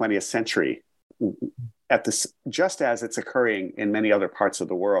early 20th century, just as it's occurring in many other parts of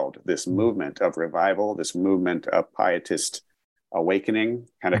the world. This movement of revival, this movement of pietist awakening,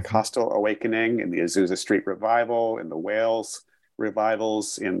 Pentecostal awakening in the Azusa Street revival, in the Wales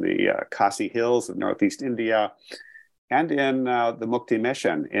revivals, in the Khasi Hills of Northeast India, and in the Mukti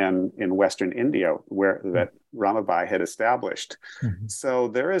mission in Western India, where that Ramabai had established. So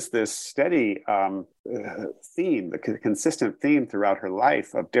there is this steady theme, the consistent theme throughout her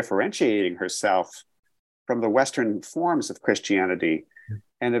life of differentiating herself from the Western forms of Christianity,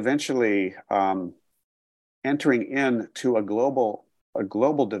 and eventually entering into a global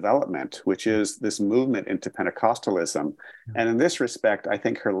development, which is this movement into Pentecostalism. And in this respect, I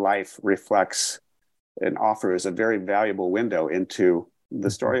think her life reflects and offers a very valuable window into the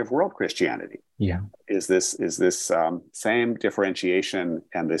story of world Christianity. Is this same differentiation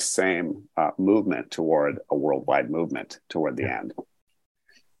and this same movement toward a worldwide movement toward the end.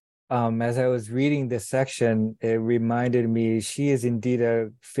 As I was reading this section, it reminded me she is indeed a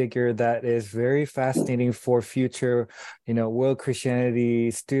figure that is very fascinating for future, world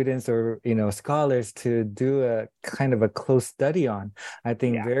Christianity students or, scholars to do a kind of a close study on. I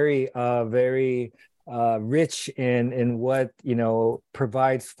think very rich in what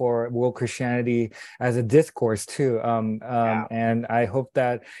provides for world Christianity as a discourse too. And I hope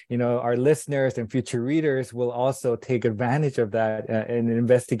that our listeners and future readers will also take advantage of that in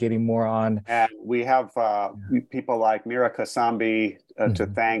investigating more on. And we have people like Mira Kasambi to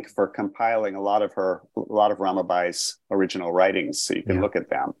thank for compiling a lot of Ramabai's original writings, so you can look at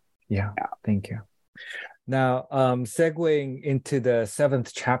them. Thank you. Now, segueing into the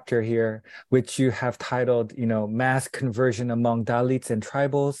 7th chapter here, which you have titled, Mass Conversion Among Dalits and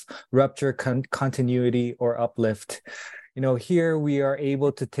Tribals, Rupture, Continuity, or Uplift. Here we are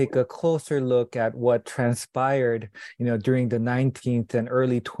able to take a closer look at what transpired, during the 19th and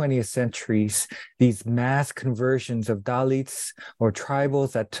early 20th centuries, these mass conversions of Dalits or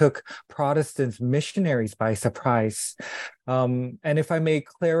tribals that took Protestant missionaries by surprise. And if I may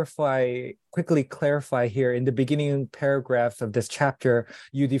quickly clarify here, in the beginning paragraphs of this chapter,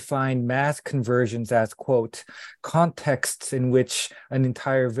 you define mass conversions as, quote, contexts in which an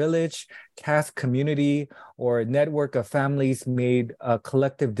entire village, caste community, or network of families made a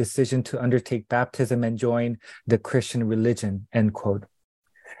collective decision to undertake baptism and join the Christian religion, end quote.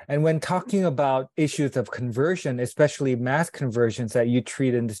 And when talking about issues of conversion, especially mass conversions that you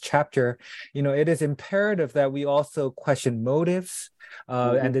treat in this chapter, it is imperative that we also question motives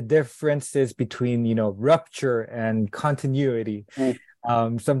and the differences between, rupture and continuity.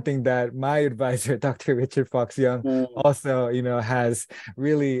 Something that my advisor, Dr. Richard Fox Young, also, has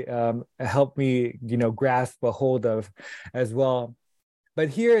really helped me, grasp a hold of as well. But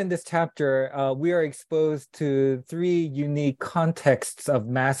here in this chapter, we are exposed to 3 unique contexts of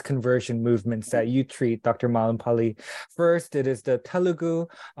mass conversion movements that you treat, Dr. Mallampalli. First, it is the Telugu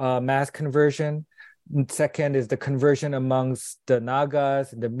mass conversion. Second is the conversion amongst the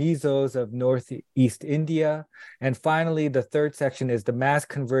Nagas and the Mizos of Northeast India. And finally, the third section is the mass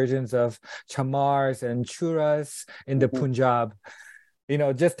conversions of Chamars and Churas in the Punjab.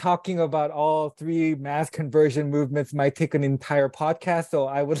 Just talking about all 3 mass conversion movements might take an entire podcast. So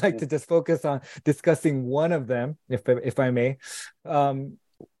I would like to just focus on discussing one of them, if I may.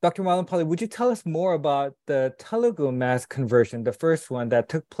 Dr. Mallampalli, would you tell us more about the Telugu mass conversion, the first one that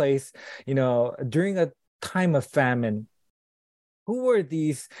took place, during a time of famine? Who were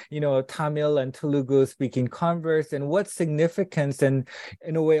these, Tamil and Telugu speaking converts, and what significance and,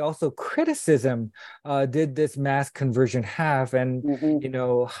 in a way, also criticism did this mass conversion have? And,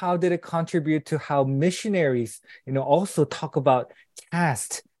 how did it contribute to how missionaries, also talk about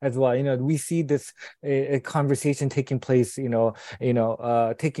caste as well? We see this conversation taking place,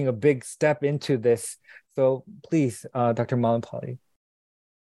 taking a big step into this. So please, Dr. Mallampalli.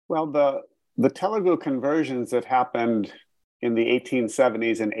 Well, the Telugu conversions that happened in the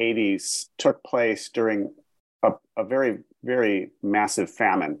 1870s and 80s took place during a very, very massive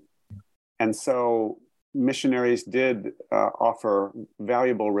famine. And so missionaries did offer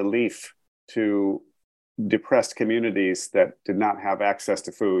valuable relief to depressed communities that did not have access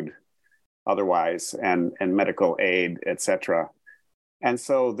to food otherwise, and medical aid, etc. And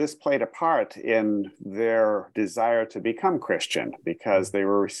so this played a part in their desire to become Christian, because they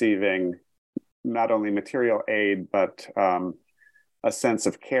were receiving not only material aid, but a sense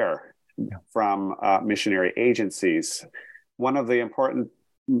of care from missionary agencies. One of the important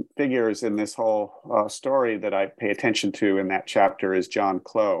figures in this whole story that I pay attention to in that chapter is John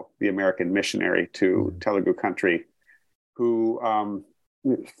Clow, the American missionary to Telugu country, who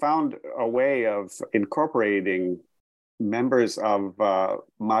found a way of incorporating members of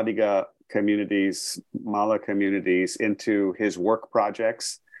Madiga communities, Mala communities, into his work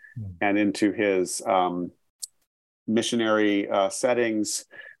projects and into his missionary settings,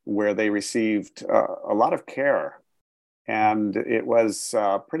 where they received a lot of care. And it was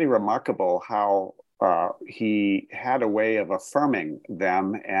pretty remarkable how he had a way of affirming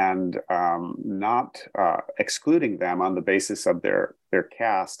them and not excluding them on the basis of their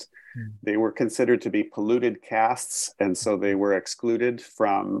caste. They were considered to be polluted castes, and so they were excluded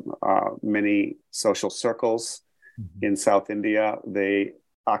from many social circles in South India. They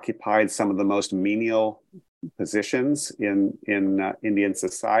occupied some of the most menial positions in Indian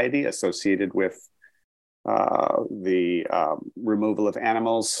society, associated with the removal of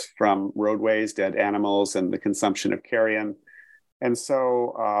animals from roadways, dead animals, and the consumption of carrion. And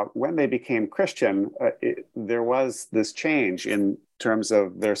so when they became Christian, there was this change in terms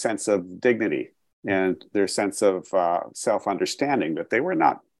of their sense of dignity and their sense of self-understanding, that they were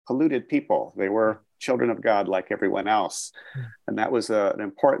not polluted people. They were children of God like everyone else. And that was an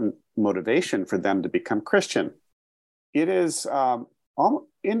important motivation for them to become Christian. It is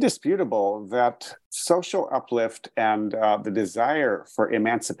indisputable that social uplift and the desire for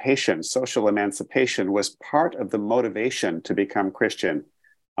emancipation, social emancipation, was part of the motivation to become Christian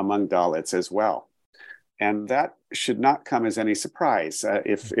among Dalits as well. And that should not come as any surprise.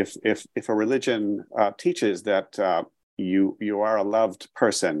 If a religion teaches that you are a loved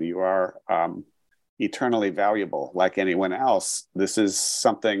person, you are eternally valuable like anyone else, this is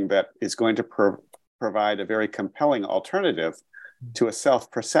something that is going to provide a very compelling alternative to a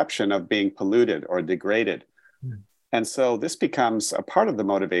self-perception of being polluted or degraded. And so this becomes a part of the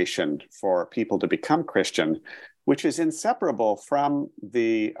motivation for people to become Christian, which is inseparable from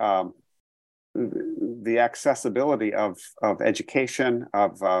the accessibility of education,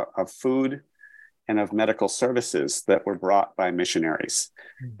 of food, and of medical services that were brought by missionaries.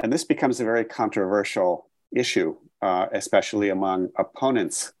 And this becomes a very controversial issue, especially among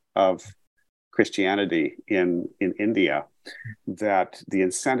opponents of Christianity in India, that the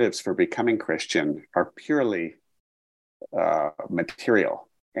incentives for becoming Christian are purely material,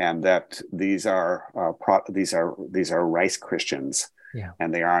 and that these are rice Christians,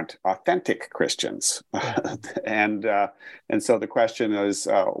 and they aren't authentic Christians. And so the question is,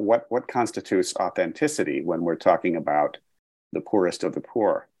 what constitutes authenticity when we're talking about the poorest of the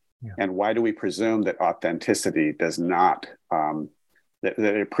poor, and why do we presume that authenticity does not that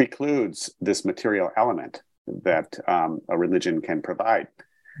it precludes this material element that a religion can provide?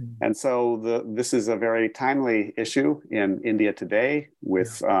 And so this is a very timely issue in India today,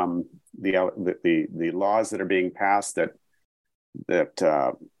 with the laws that are being passed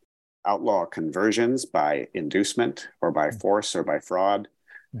that outlaw conversions by inducement or by force or by fraud.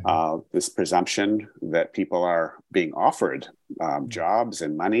 This presumption that people are being offered jobs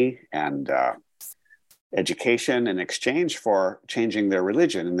and money and education in exchange for changing their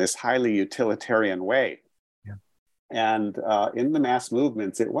religion in this highly utilitarian way. And in the mass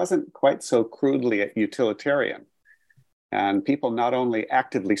movements, it wasn't quite so crudely utilitarian. And people not only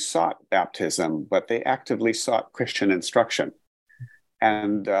actively sought baptism, but they actively sought Christian instruction.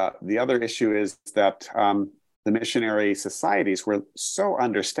 And the other issue is that the missionary societies were so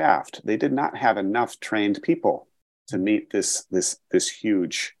understaffed; they did not have enough trained people to meet this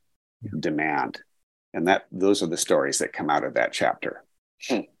huge demand. And those are the stories that come out of that chapter.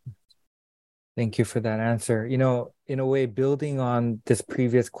 Thank you for that answer. In a way, building on this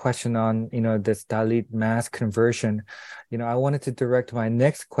previous question on, this Dalit mass conversion, I wanted to direct my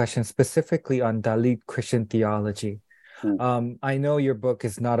next question specifically on Dalit Christian theology. I know your book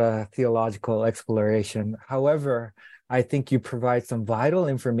is not a theological exploration. However, I think you provide some vital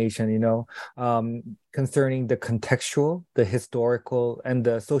information, concerning the contextual, the historical, and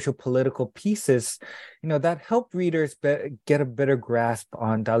the social political pieces, that help readers get a better grasp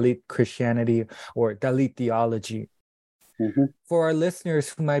on Dalit Christianity or Dalit theology. For our listeners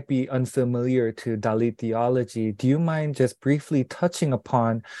who might be unfamiliar to Dalit theology, do you mind just briefly touching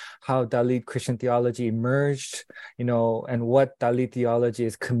upon how Dalit Christian theology emerged, and what Dalit theology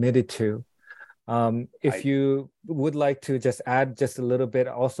is committed to? If you would like to just add just a little bit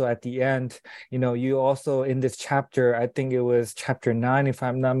also at the end, you also in this chapter, I think it was chapter 9, if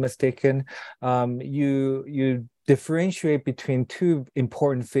I'm not mistaken, you differentiate between two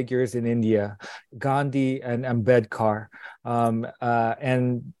important figures in India, Gandhi and Ambedkar.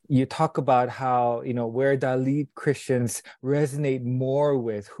 And you talk about how, where Dalit Christians resonate more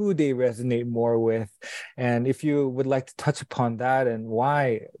with, who they resonate more with. And if you would like to touch upon that and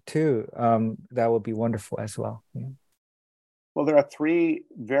why too, that would be wonderful as well. Yeah. Well, there are three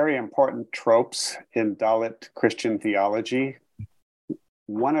very important tropes in Dalit Christian theology.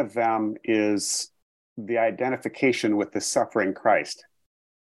 One of them is the identification with the suffering Christ.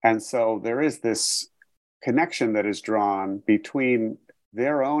 And so there is this connection that is drawn between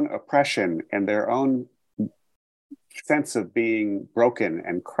their own oppression and their own sense of being broken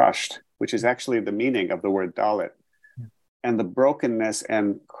and crushed, which is actually the meaning of the word Dalit, and the brokenness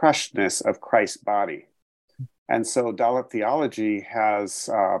and crushedness of Christ's body. And so Dalit theology has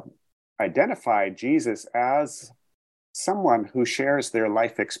identified Jesus as someone who shares their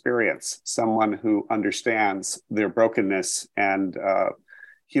life experience, someone who understands their brokenness and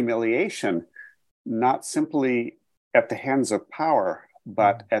humiliation, not simply at the hands of power,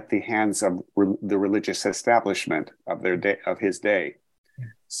 but at the hands of the religious establishment of his day.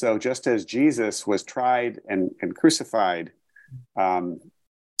 So just as Jesus was tried and crucified in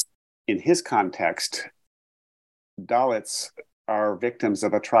his context, Dalits are victims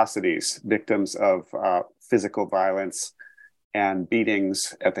of atrocities, victims of physical violence and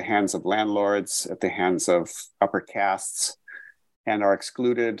beatings at the hands of landlords, at the hands of upper castes, and are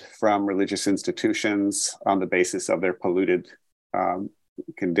excluded from religious institutions on the basis of their polluted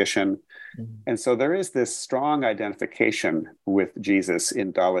condition. And so there is this strong identification with Jesus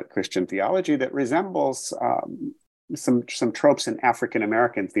in Dalit Christian theology that resembles some tropes in African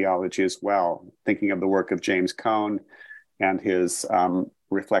American theology as well, thinking of the work of James Cone and his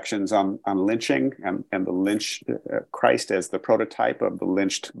reflections on lynching and the lynch Christ as the prototype of the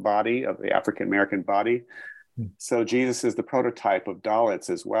lynched body, of the African American body. So Jesus is the prototype of Dalits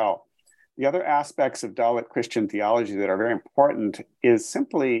as well. The other aspects of Dalit Christian theology that are very important is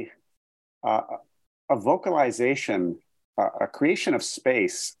simply a vocalization, a creation of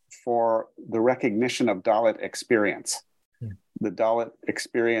space for the recognition of Dalit experience, the Dalit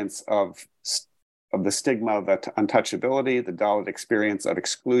experience of the stigma of untouchability, the Dalit experience of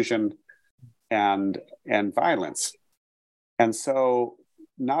exclusion and violence. And so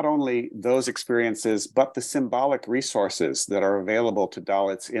not only those experiences, but the symbolic resources that are available to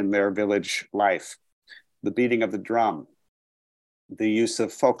Dalits in their village life, the beating of the drum, the use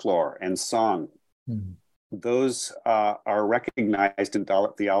of folklore and song, those are recognized in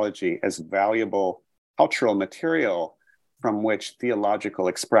Dalit theology as valuable cultural material from which theological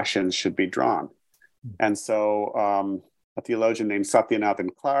expressions should be drawn. And so a theologian named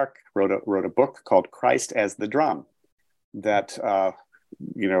Satyanathan Clark wrote a book called Christ as the Drum, that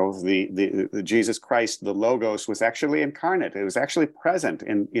the Jesus Christ, the Logos, was actually incarnate. It was actually present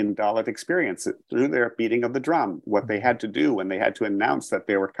in Dalit experience through their beating of the drum, what they had to do when they had to announce that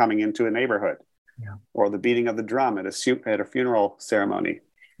they were coming into a neighborhood, or the beating of the drum at a funeral ceremony.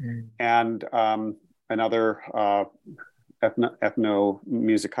 And another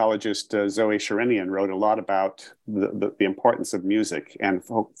ethnomusicologist, Zoe Sherinian, wrote a lot about the importance of music and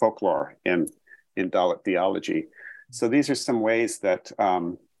folklore in Dalit theology. So these are some ways that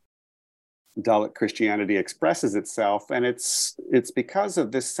Dalit Christianity expresses itself, and it's because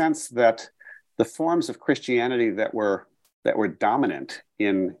of this sense that the forms of Christianity that were dominant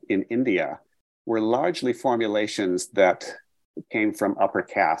in India were largely formulations that came from upper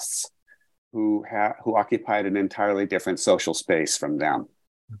castes who occupied an entirely different social space from them,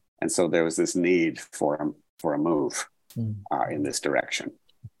 and so there was this need for a move in this direction.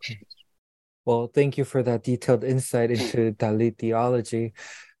 Well, thank you for that detailed insight into Dalit theology.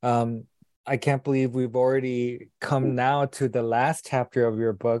 I can't believe we've already come now to the last chapter of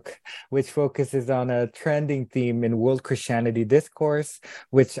your book, which focuses on a trending theme in world Christianity discourse,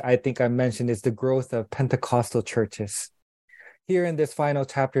 which I think I mentioned is the growth of Pentecostal churches. Here in this final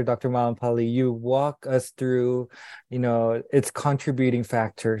chapter, Dr. Mallampalli, you walk us through, its contributing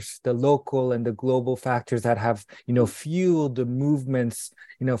factors, the local and the global factors that have, fueled the movements,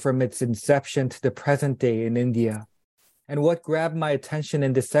 from its inception to the present day in India. And what grabbed my attention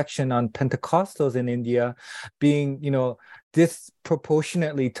in this section on Pentecostals in India being,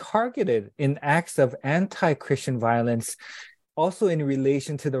 disproportionately targeted in acts of anti-Christian violence, also in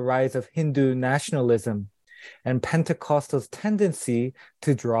relation to the rise of Hindu nationalism and Pentecostals' tendency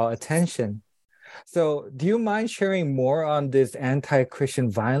to draw attention. So do you mind sharing more on this anti-Christian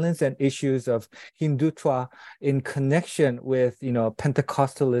violence and issues of Hindutva in connection with,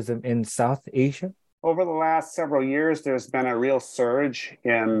 Pentecostalism in South Asia? Over the last several years, there's been a real surge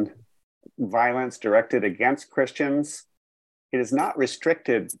in violence directed against Christians. It is not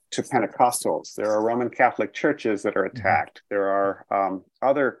restricted to Pentecostals. There are Roman Catholic churches that are attacked. There are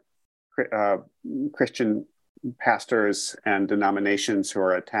other Christian pastors and denominations who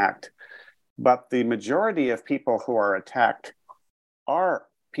are attacked. But the majority of people who are attacked are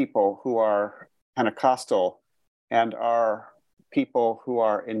people who are Pentecostal and are people who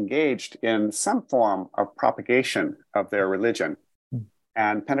are engaged in some form of propagation of their religion.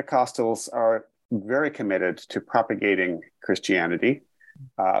 And Pentecostals are very committed to propagating Christianity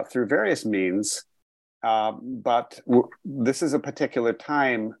through various means. But this is a particular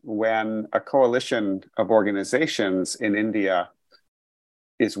time when a coalition of organizations in India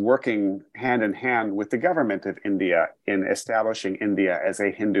is working hand in hand with the government of India in establishing India as a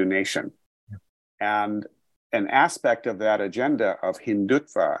Hindu nation. And an aspect of that agenda of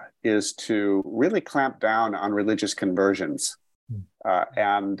Hindutva is to really clamp down on religious conversions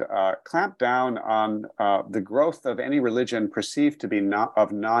and clamp down on the growth of any religion perceived to be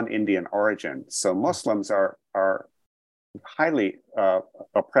of non-Indian origin. So Muslims are highly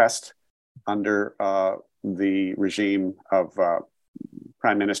oppressed under the regime of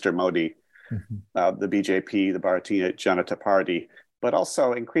Prime Minister Modi, the BJP, the Bharatiya Janata Party, but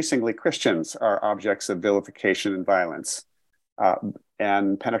also increasingly Christians are objects of vilification and violence.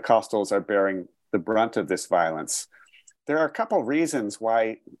 And Pentecostals are bearing the brunt of this violence. There are a couple of reasons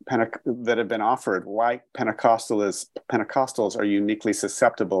why that have been offered, why Pentecostals are uniquely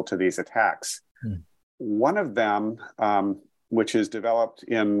susceptible to these attacks. One of them, which is developed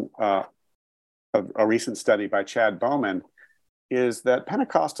in a recent study by Chad Bowman, is that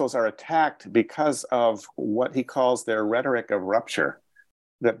Pentecostals are attacked because of what he calls their rhetoric of rupture,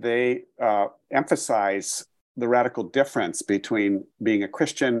 that they emphasize the radical difference between being a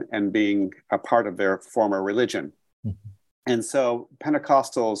Christian and being a part of their former religion. And so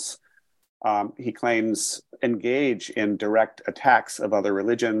Pentecostals, he claims, engage in direct attacks of other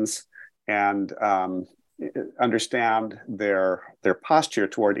religions and understand their posture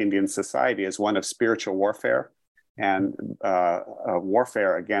toward Indian society as one of spiritual warfare and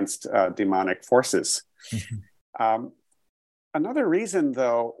warfare against demonic forces. Another reason,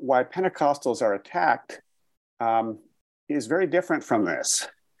 though, why Pentecostals are attacked is very different from this.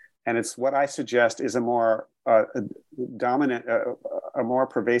 And it's what I suggest is a more dominant, a more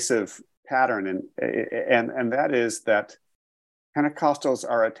pervasive pattern. And that is that Pentecostals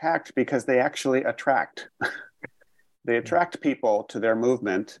are attacked because they actually attract. They attract people to their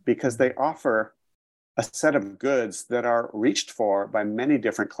movement because they offer a set of goods that are reached for by many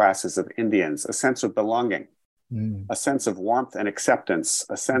different classes of Indians, a sense of belonging, a sense of warmth and acceptance,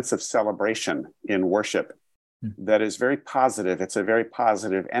 a sense of celebration in worship that is very positive. It's a very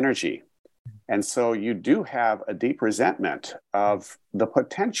positive energy. And so you do have a deep resentment of the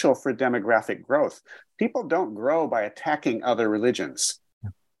potential for demographic growth. People don't grow by attacking other religions.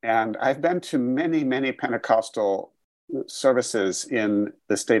 And I've been to many, many Pentecostal services in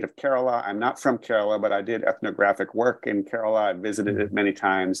the state of Kerala. I'm not from Kerala, but I did ethnographic work in Kerala. I visited it many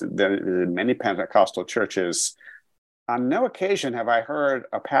times, visited many Pentecostal churches. On no occasion have I heard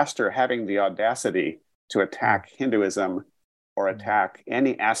a pastor having the audacity to attack Hinduism or attack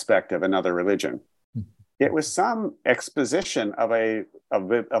any aspect of another religion. It was some exposition of a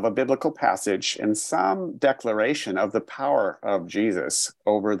biblical passage and some declaration of the power of Jesus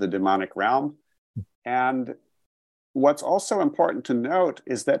over the demonic realm. And what's also important to note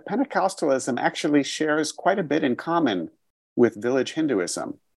is that Pentecostalism actually shares quite a bit in common with village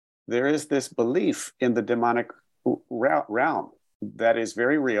Hinduism. There is this belief in the demonic realm that is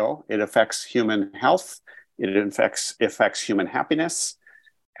very real. It affects human health. It affects human happiness.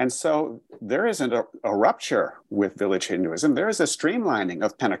 And so there isn't a rupture with village Hinduism. There is a streamlining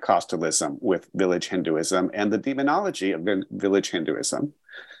of Pentecostalism with village Hinduism and the demonology of village Hinduism.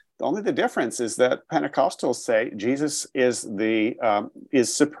 Only the difference is that Pentecostals say Jesus is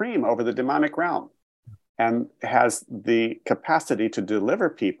supreme over the demonic realm and has the capacity to deliver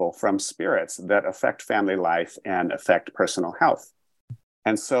people from spirits that affect family life and affect personal health.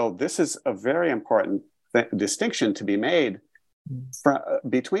 And so this is a very important distinction to be made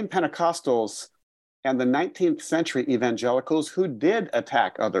between Pentecostals and the 19th century evangelicals who did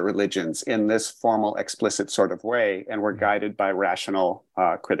attack other religions in this formal, explicit sort of way and were guided by rational,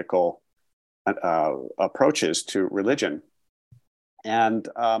 critical approaches to religion. And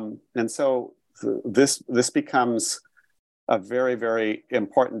so this becomes a very, very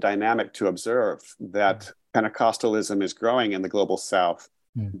important dynamic to observe, that Pentecostalism is growing in the global South,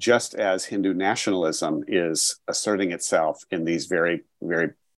 just as Hindu nationalism is asserting itself in these very,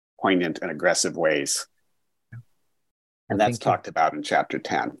 very poignant and aggressive ways. And that's talked about in chapter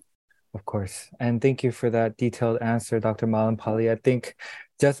 10. Of course. And thank you for that detailed answer, Dr. Mallampalli. I think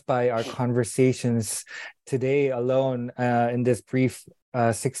just by our conversations today alone, in this brief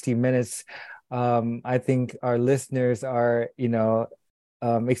 60 minutes, I think our listeners are,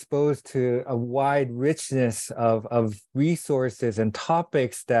 exposed to a wide richness of resources and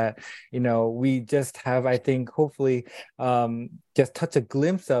topics that, we just have, I think, hopefully just touch a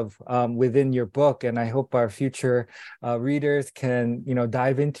glimpse of within your book. And I hope our future readers can,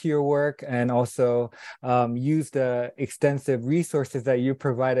 dive into your work and also use the extensive resources that you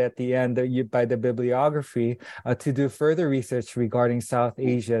provide at the end by the bibliography to do further research regarding South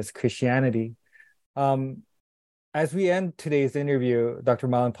Asia's Christianity. As we end today's interview, Dr.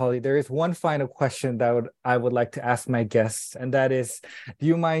 Mallampalli, there is one final question that I would like to ask my guests, and that is, do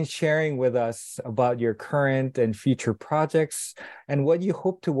you mind sharing with us about your current and future projects and what you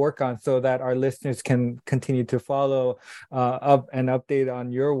hope to work on so that our listeners can continue to follow up and update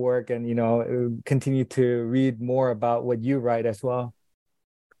on your work and, continue to read more about what you write as well?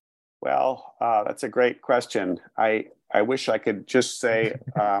 Well, that's a great question. I wish I could just say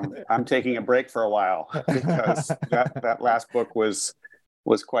I'm taking a break for a while, because that last book was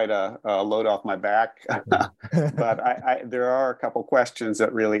quite a load off my back. But there are a couple questions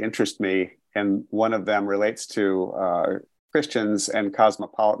that really interest me, and one of them relates to Christians and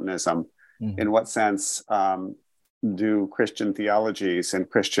cosmopolitanism. Mm-hmm. In what sense do Christian theologies and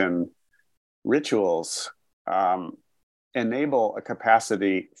Christian rituals enable a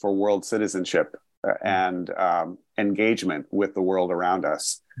capacity for world citizenship and engagement with the world around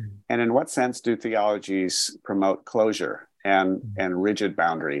us? And in what sense do theologies promote closure and rigid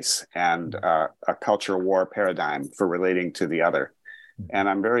boundaries and a culture war paradigm for relating to the other? And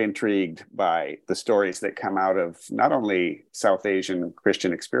I'm very intrigued by the stories that come out of not only South Asian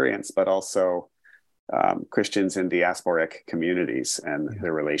Christian experience, but also Christians in diasporic communities and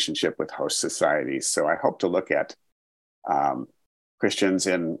their relationship with host societies. So I hope to look at Christians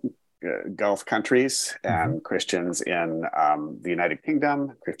in Gulf countries and Christians in the United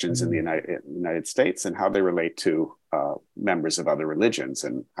Kingdom, Christians in the United States, and how they relate to members of other religions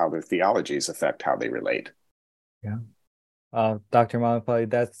and how their theologies affect how they relate. Yeah. Dr. Mallampalli,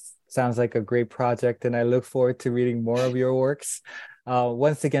 that sounds like a great project, and I look forward to reading more of your works.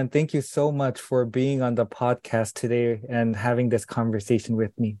 Once again, thank you so much for being on the podcast today and having this conversation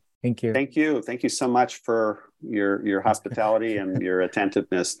with me. Thank you. Thank you. Thank you so much for your hospitality and your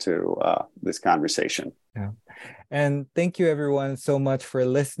attentiveness to this conversation. Yeah. And thank you everyone so much for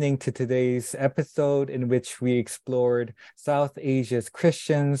listening to today's episode, in which we explored South Asia's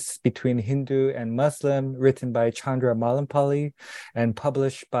Christians between Hindu and Muslim, written by Chandra Mallampalli and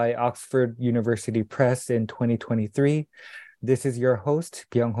published by Oxford University Press in 2023. This is your host,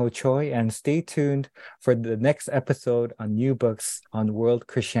 Byung-Ho Choi, and stay tuned for the next episode on New Books on World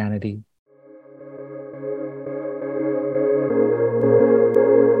Christianity.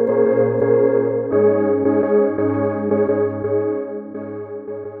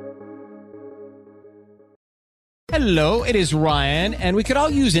 Hello, it is Ryan, and we could all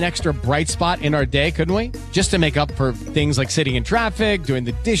use an extra bright spot in our day, couldn't we? Just to make up for things like sitting in traffic, doing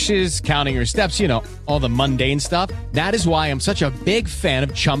the dishes, counting your steps, all the mundane stuff. That is why I'm such a big fan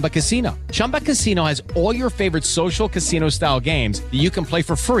of Chumba Casino. Chumba Casino has all your favorite social casino-style games that you can play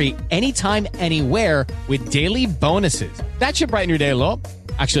for free anytime, anywhere with daily bonuses. That should brighten your day a little.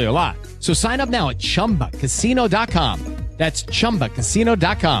 Actually, a lot. So sign up now at ChumbaCasino.com. That's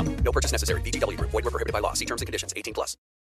ChumbaCasino.com. No purchase necessary. VGW Group. Void where prohibited by law. See terms and conditions. 18+.